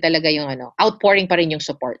 overwhelming pa rin talaga yung outpouring pa rin yung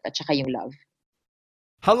support at saka yung love.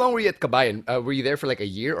 How long were you at Kabayan? Were you there for like a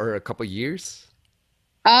year or a couple years?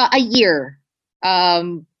 A year.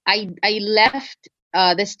 I left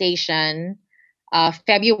the station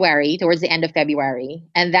February, towards the end of February,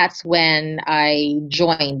 and that's when I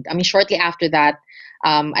joined. I mean, shortly after that,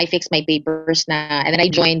 I fixed my papers na, and then I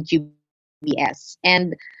joined QBS.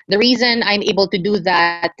 And the reason I'm able to do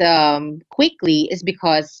that quickly is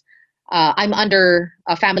because I'm under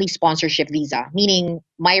a family sponsorship visa, meaning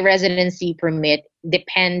my residency permit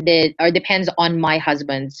depends on my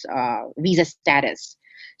husband's visa status.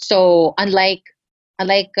 So unlike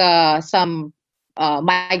some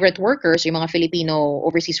migrant workers, yung mga Filipino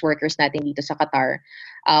overseas workers natin dito sa Qatar,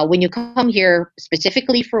 when you come here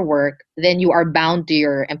specifically for work, then you are bound to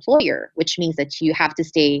your employer, which means that you have to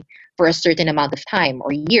stay for a certain amount of time,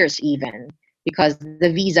 or years even, because the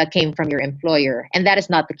visa came from your employer. And that is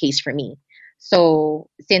not the case for me. So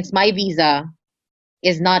since my visa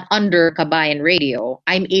is not under Kabayan Radio,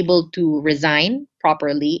 I'm able to resign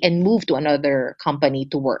properly and move to another company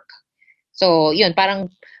to work. So yun, para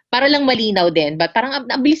lang malinaw din, but parang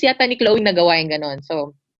abilis yata ni Chloe nagawa yung ganon.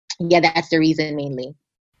 So yeah, that's the reason mainly.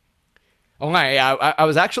 Oh nga, I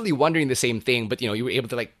was actually wondering the same thing, but you were able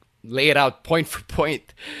to like lay it out point for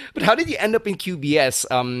point. But how did you end up in QBS?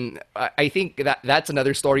 I think that's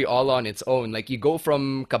another story all on its own. Like you go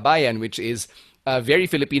from Kabayan, which is very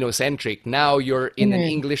Filipino-centric. Now you're in an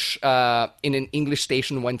English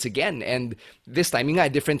station once again, and this time in a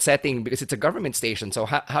different setting because it's a government station. So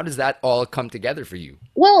how does that all come together for you?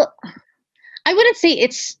 Well, I wouldn't say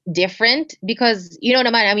it's different because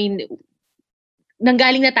naman, I mean,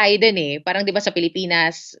 nanggaling na tayo dun eh. Parang 'di ba sa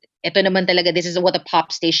Pilipinas, ito naman talaga, this is what a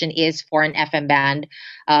pop station is for an FM band.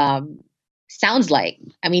 Sounds like.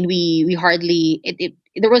 I mean, we hardly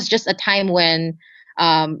there was just a time when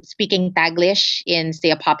speaking Taglish in,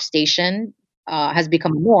 say, a pop station has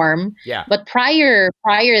become norm. Yeah. But prior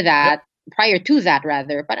to that,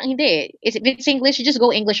 rather, parang hindi. If it's English, you just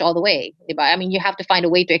go English all the way. Diba? I mean, you have to find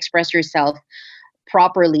a way to express yourself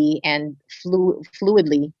properly and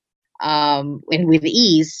fluidly, and with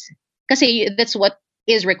ease, kasi that's what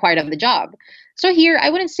is required of the job. So here, I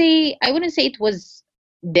wouldn't say it was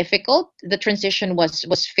difficult. The transition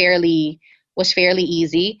was fairly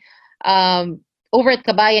easy. Over at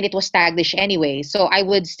Kabayan, it was Taglish anyway, so I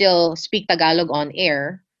would still speak Tagalog on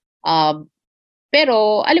air.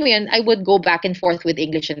 Pero, alam mo yun, I would go back and forth with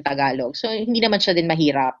English and Tagalog. So, hindi naman siya din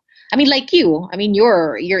mahirap. I mean, like you. I mean,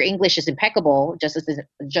 your English is impeccable, just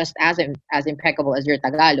as impeccable as your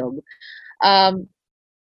Tagalog.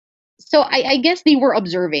 So I guess they were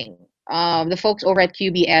observing. The folks over at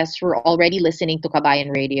QBS were already listening to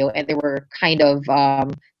Kabayan Radio, and they were kind of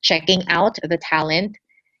checking out the talent.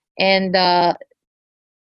 And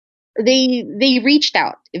they reached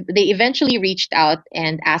out. They eventually reached out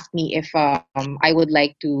and asked me if I would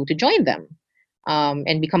like to join them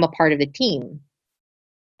and become a part of the team.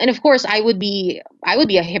 And of course, I would be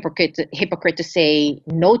a hypocrite to say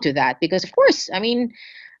no to that, because of course, I mean,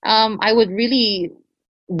 I would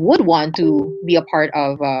want to be a part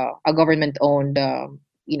of a government owned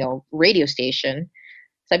radio station.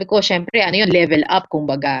 Sabi ko, syempre, ano yun, level up,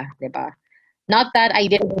 kumbaga, 'di ba? Not that I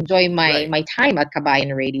didn't enjoy my time at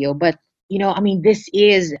Kabayan Radio, but I mean, this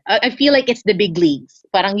is I feel like it's the big leagues.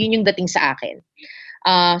 Parang yun yung dating sa akin.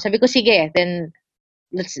 Sabi ko, sige, then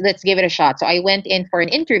let's give it a shot. So I went in for an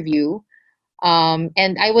interview, and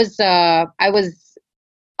I was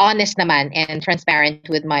honest naman and transparent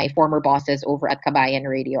with my former bosses over at Kabayan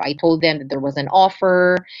Radio. I told them that there was an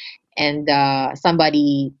offer, and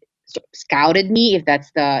somebody scouted me, if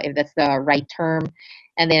that's the right term,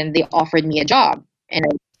 and then they offered me a job. And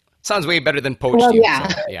Sounds way better than poached well, you. yeah.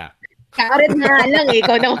 So, yeah. Scouted nga lang eh.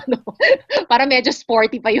 Ikaw naman, no? Para medyo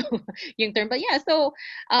sporty pa yung term. But yeah, so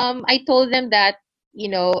I told them that,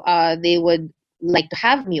 they would like to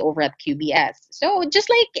have me over at QBS. So just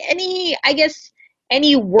like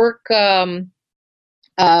any work or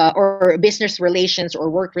business relations or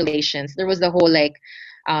work relations, there was the whole like,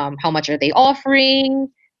 how much are they offering?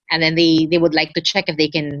 And then they would like to check if they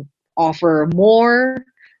can offer more.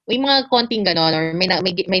 May mga konting ganon, or may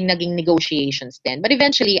naging negotiations then. But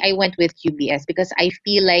eventually, I went with QBS because I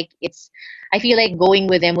feel like going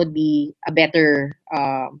with them would be a better,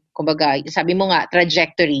 kumbaga, sabi mo nga,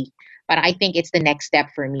 trajectory. But I think it's the next step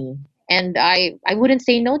for me. And I wouldn't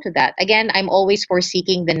say no to that. Again, I'm always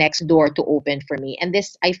forseeking the next door to open for me. And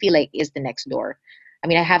this, I feel like, is the next door. I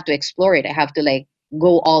mean, I have to explore it. I have to like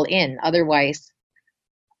go all in. Otherwise,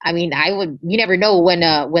 I mean, you never know when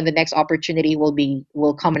the next opportunity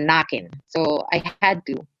will come knocking. So I had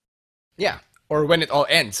to. Yeah. Or when it all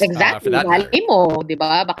ends. Exactly. For that matter. Malay mo, di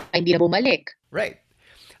ba? Baka hindi na bumalik. Right.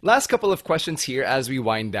 Last couple of questions here as we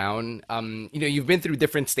wind down. You've been through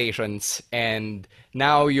different stations, and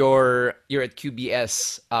now you're at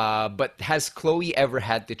QBS. But has Chloe ever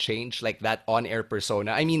had to change like that on-air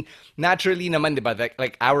persona? I mean, naturally naman, di ba?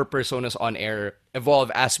 Like our personas on air evolve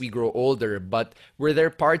as we grow older. But were there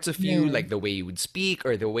parts of you, like the way you would speak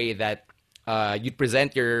or the way that you'd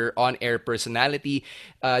present your on-air personality?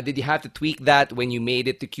 Did you have to tweak that when you made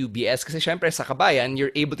it to QBS? Kasi syempre sa Kabayan,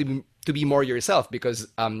 you're able to be more yourself because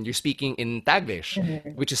you're speaking in Taglish,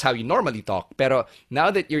 which is how you normally talk. Pero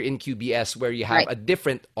now that you're in QBS where you have a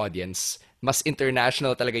different audience, mas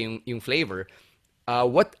international talaga yung flavor,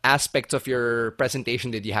 what aspects of your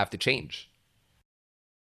presentation did you have to change?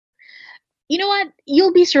 You know what?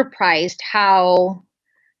 You'll be surprised how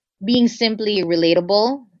being simply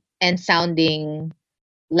relatable and sounding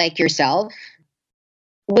like yourself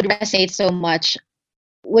would resonate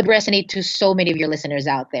to so many of your listeners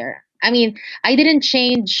out there. I mean, I didn't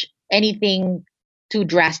change anything too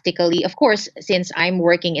drastically. Of course, since I'm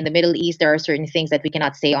working in the Middle East, there are certain things that we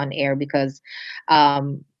cannot say on air because,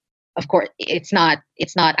 of course, it's not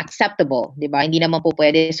acceptable, di ba? Hindi naman po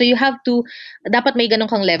pwede. So you have to, dapat may ganun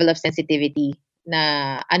kang level of sensitivity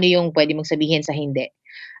na ano yung pwede mong sabihin sa hindi.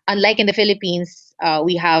 Unlike in the Philippines,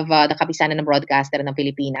 we have the Kapisanan ng Broadcaster ng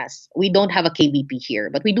Pilipinas. We don't have a KBP here,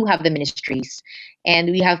 but we do have the ministries. And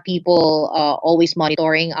we have people always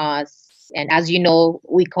monitoring us. And as you know,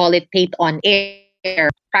 we call it taped on air.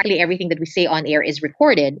 Practically everything that we say on air is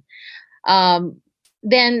recorded.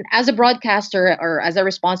 Then as a broadcaster or as a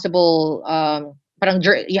responsible,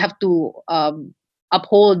 you have to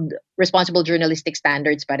uphold responsible journalistic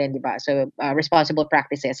standards pa rin, di ba? So responsible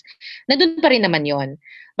practices. Nandun pa rin naman yon.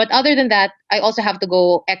 But other than that, I also have to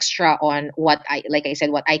go extra on what I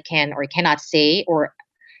can or cannot say, or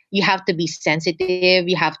you have to be sensitive,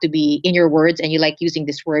 you have to be in your words, and you like using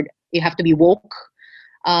this word, you have to be woke.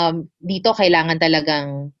 Dito kailangan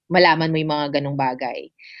talagang malaman mo yung mga ganong bagay.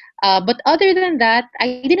 But other than that,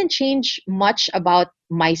 I didn't change much about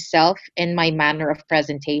myself and my manner of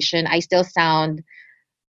presentation. I still sound,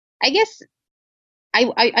 I guess,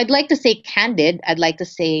 I'd like to say candid. I'd like to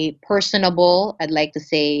say personable. I'd like to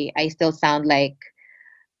say I still sound like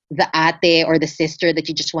the ate or the sister that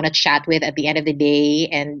you just want to chat with at the end of the day,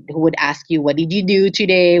 and who would ask you, what did you do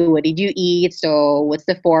today? What did you eat? So what's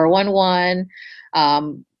the 411?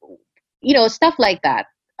 Stuff like that.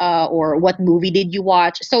 Or what movie did you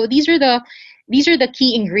watch? So these are the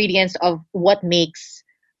key ingredients of what makes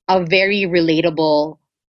a very relatable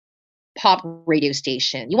pop radio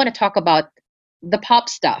station. You want to talk about the pop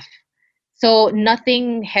stuff. So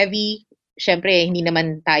nothing heavy. Syempre, hindi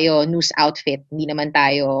naman tayo news outfit, hindi naman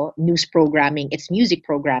tayo news programming. It's music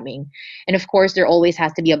programming. And of course, there always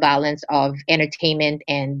has to be a balance of entertainment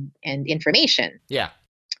and information. Yeah.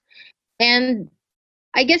 And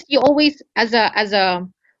I guess you always, as a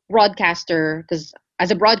broadcaster, because as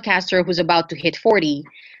a broadcaster who's about to hit 40,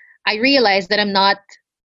 I realized that I'm not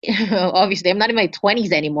obviously I'm not in my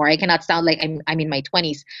 20s anymore. I cannot sound like I'm in my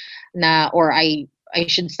 20s na, or I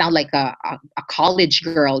should sound like a college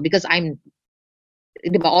girl because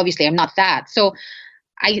obviously I'm not that. So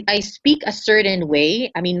I speak a certain way.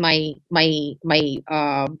 I mean, my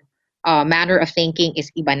manner of thinking is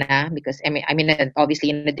iba na because I'm obviously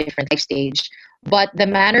in a different life stage. But the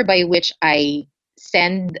manner by which I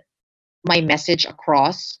send my message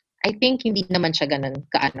across, I think hindi naman siya ganun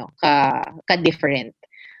ka different.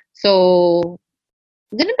 So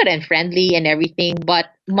ganun pa rin, friendly and everything, but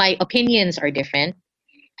my opinions are different.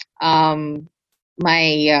 I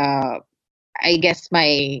guess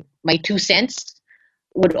my 2 cents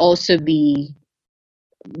would also be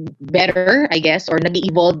better, I guess, or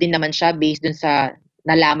nag-evolve din naman siya based dun sa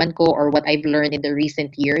nalaman ko or what I've learned in the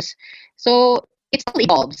recent years. So it still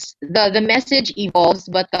evolves. The message evolves,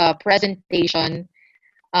 but the presentation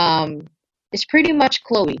is pretty much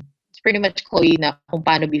Chloe. It's pretty much Chloe na kung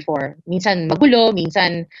paano before. Minsan magulo,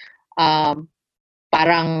 minsan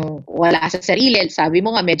parang wala sa sarili. Sabi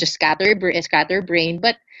mo nga medyo scatterbrain,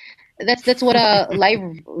 but that's what a live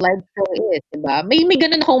show is, diba? May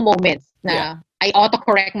ganun akong moments na I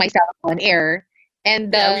autocorrect myself on air,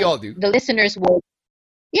 and we all do. The listeners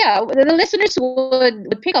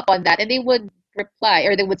would pick up on that, and they would reply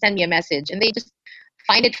or they would send me a message, and they just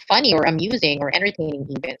find it funny or amusing or entertaining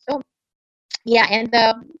even. So yeah, and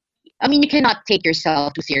I mean, you cannot take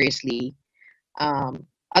yourself too seriously.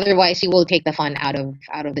 Otherwise, you will take the fun out of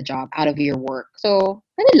the job, out of your work. So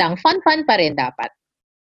ano lang, fun pa rin dapat.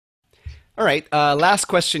 All right. Last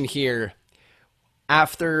question here.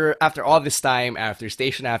 After all this time, after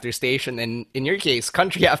station, and in your case,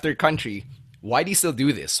 country after country, why do you still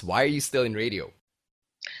do this? Why are you still in radio?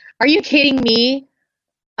 Are you kidding me?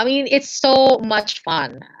 I mean, it's so much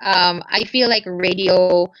fun. I feel like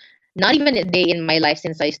radio, not even a day in my life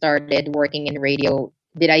since I started working in radio,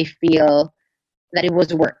 did I feel that it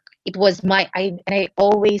was work. It was I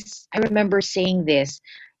remember saying this.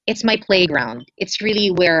 It's my playground. It's really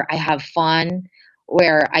where I have fun,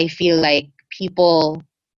 where I feel like people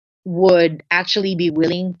would actually be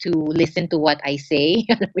willing to listen to what I say.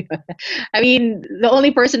 I mean, the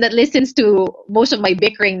only person that listens to most of my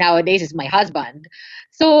bickering nowadays is my husband.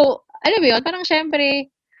 So, alam mo yun, parang syempre,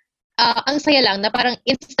 ang saya lang na parang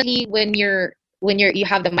instantly when you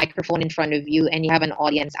have the microphone in front of you and you have an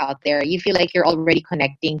audience out there, you feel like you're already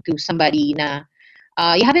connecting to somebody na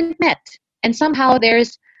you haven't met. And somehow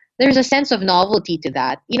there's a sense of novelty to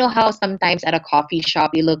that. You know how sometimes at a coffee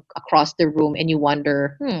shop you look across the room and you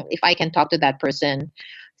wonder, if I can talk to that person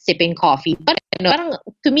sipping coffee. But parang,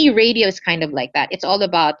 to me, radio is kind of like that. It's all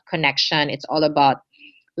about connection. It's all about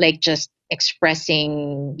like just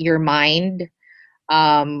expressing your mind,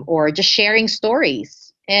 or just sharing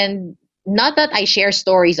stories. And not that I share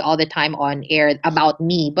stories all the time on air about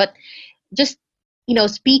me, but just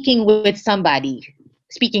speaking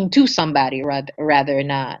to somebody rather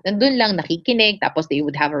na nandun lang nakikinig tapos they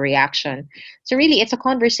would have a reaction. So really it's a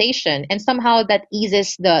conversation, and somehow that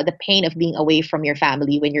eases the pain of being away from your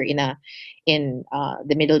family when you're in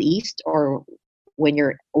the Middle East or when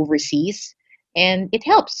you're overseas, and it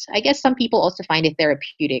helps. I guess some people also find it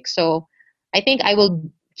therapeutic. So I think I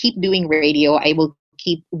will keep doing radio. I will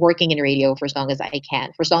keep working in radio for as long as I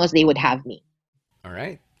can, for as long as they would have me. All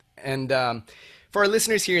right. And for our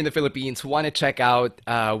listeners here in the Philippines who want to check out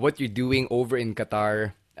what you're doing over in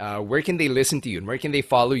Qatar, where can they listen to you and where can they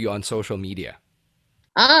follow you on social media?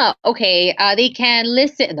 Okay. They can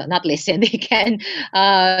not listen. They can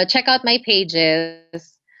check out my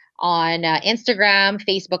pages on Instagram,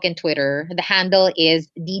 Facebook, and Twitter. The handle is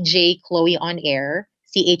DJ Chloe on Air,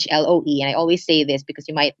 CHLOE. And I always say this because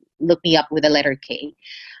you might look me up with the letter K.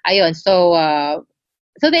 Ayun. So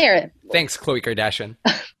there. Thanks, Khloe Kardashian.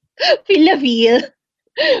 Feel.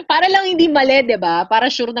 Para lang hindi mali, diba?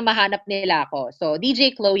 Para sure na mahanap nila ako. So,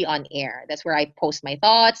 DJ Chloe on Air. That's where I post my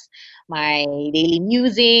thoughts, my daily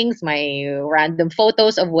musings, my random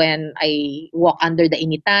photos of when I walk under the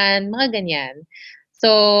initan, mga ganyan.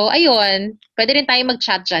 So, ayun. Pwede rin tayo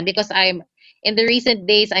mag-chat dyan because in the recent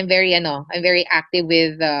days, I'm very active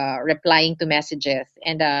with replying to messages.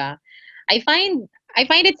 And I find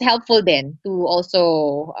it's helpful then to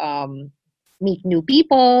also meet new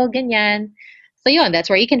people, ganyan. So yun, that's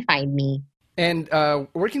where you can find me. And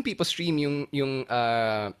where can people stream yung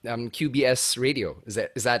QBS radio? Is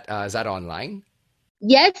that online?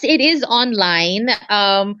 Yes, it is online.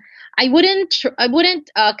 I wouldn't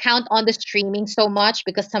count on the streaming so much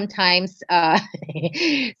because sometimes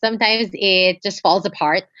sometimes it just falls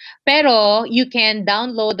apart. Pero you can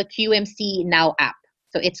download the QMC Now app.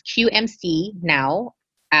 So it's QMC Now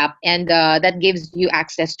app, and that gives you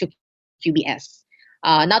access to QBS.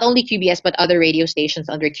 Not only QBS but other radio stations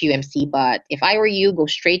under QMC. But if I were you, go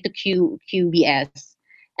straight to QBS,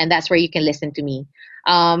 and that's where you can listen to me.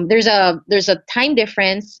 There's a time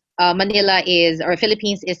difference.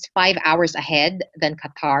 Philippines is 5 hours ahead than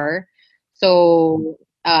Qatar. So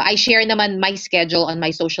I share naman my schedule on my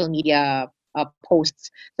social media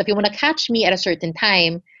posts. So if you want to catch me at a certain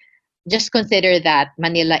time, just consider that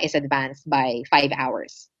Manila is advanced by 5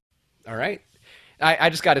 hours. All right.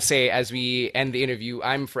 I just got to say, as we end the interview,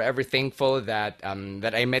 I'm forever thankful that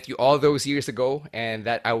that I met you all those years ago, and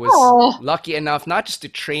that I was lucky enough not just to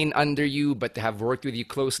train under you, but to have worked with you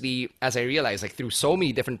closely, as I realized, like through so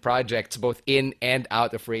many different projects, both in and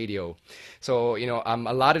out of radio. So,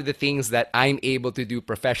 a lot of the things that I'm able to do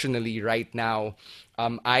professionally right now,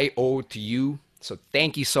 I owe to you. So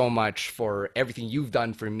thank you so much for everything you've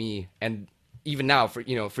done for me, and even now for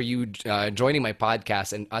you joining my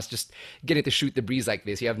podcast and us just getting to shoot the breeze like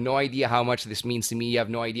this. You have no idea how much this means to me. You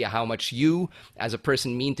have no idea how much you as a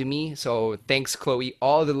person mean to me. So thanks, Chloe.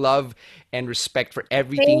 All the love and respect for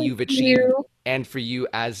everything you've achieved and for you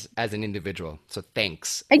as an individual. So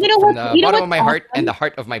thanks. And from the bottom of my heart and the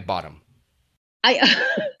heart of my bottom.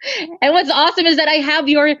 And what's awesome is that I have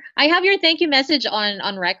your thank you message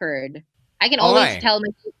on record. I can always tell my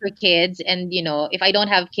future kids, and if I don't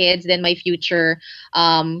have kids, then my future,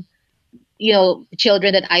 children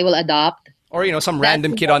that I will adopt, or some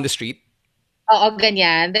random kid on the street.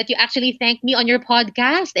 Ganyan, that you actually thank me on your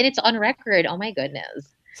podcast, and it's on record. Oh my goodness!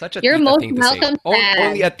 Such a You're tita most thing to welcome. Say.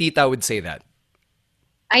 Only a tita would say that.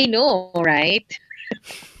 I know, right?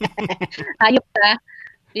 Ayop ka.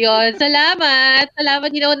 Yun, salamat.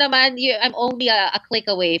 Naman, I'm only a click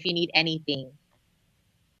away if you need anything.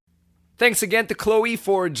 Thanks again to Chloe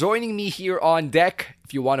for joining me here on deck.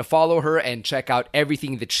 If you want to follow her and check out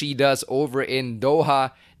everything that she does over in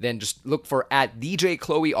Doha, then just look for @DJ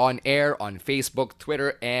Chloe on air on Facebook,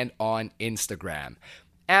 Twitter, and on Instagram.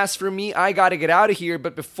 As for me, I gotta get out of here,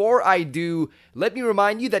 but before I do, let me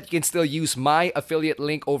remind you that you can still use my affiliate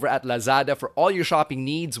link over at Lazada for all your shopping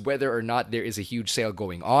needs, whether or not there is a huge sale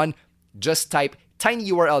going on. Just type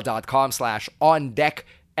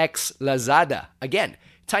tinyurl.com/ondeckxlazada. Again,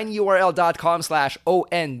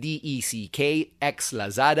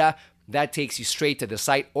 tinyurl.com/ONDECKXLazada. That takes you straight to the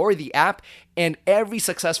site or the app, and every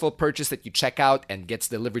successful purchase that you check out and gets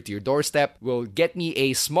delivered to your doorstep will get me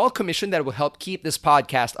a small commission that will help keep this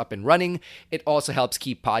podcast up and running. It also helps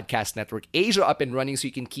keep Podcast Network Asia up and running so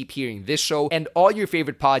you can keep hearing this show and all your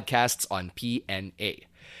favorite podcasts on PNA.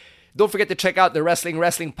 Don't forget to check out the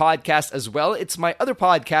Wrestling Podcast as well. It's my other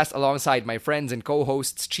podcast alongside my friends and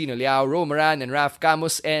co-hosts Chino Liao, Ro Moran, and Raf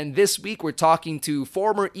Camus. And this week we're talking to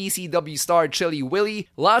former ECW star Chili Willy.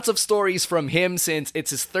 Lots of stories from him since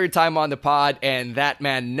it's his third time on the pod, and that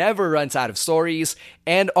man never runs out of stories.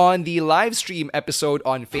 And on the live stream episode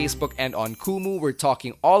on Facebook and on Kumu, we're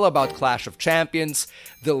talking all about Clash of Champions,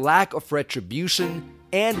 the lack of retribution,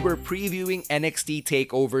 and we're previewing NXT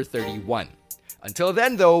TakeOver 31. Until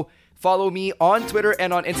then, though, follow me on Twitter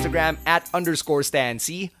and on Instagram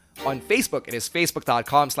 @_StanC. On Facebook, it is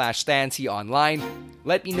facebook.com/StanCOnline.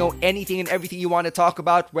 Let me know anything and everything you want to talk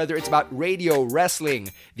about, whether it's about radio, wrestling,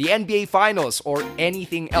 the NBA Finals, or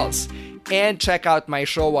anything else. And check out my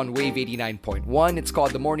show on Wave 89.1. It's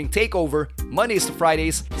called The Morning Takeover, Mondays to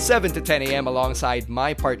Fridays, 7 to 10 a.m. alongside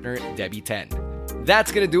my partner, Debbie Ten.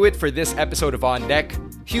 That's gonna do it for this episode of On Deck.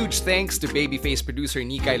 Huge thanks to Babyface producer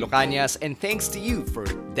Nikay Locanias, and thanks to you for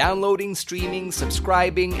downloading, streaming,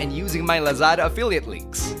 subscribing, and using my Lazada affiliate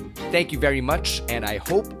links. Thank you very much, and I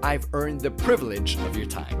hope I've earned the privilege of your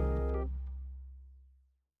time.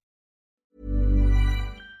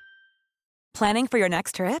 Planning for your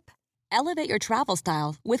next trip? Elevate your travel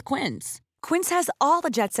style with Quince. Quince has all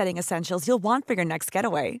the jet-setting essentials you'll want for your next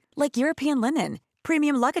getaway, like European linen,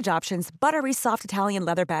 premium luggage options, buttery soft Italian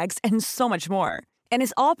leather bags, and so much more. And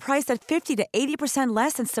is all priced at 50 to 80%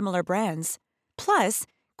 less than similar brands. Plus,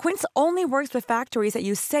 Quince only works with factories that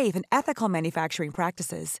use safe and ethical manufacturing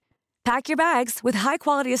practices. Pack your bags with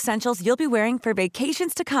high-quality essentials you'll be wearing for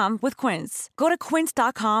vacations to come with Quince. Go to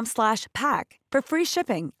quince.com/pack for free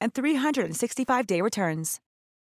shipping and 365-day returns.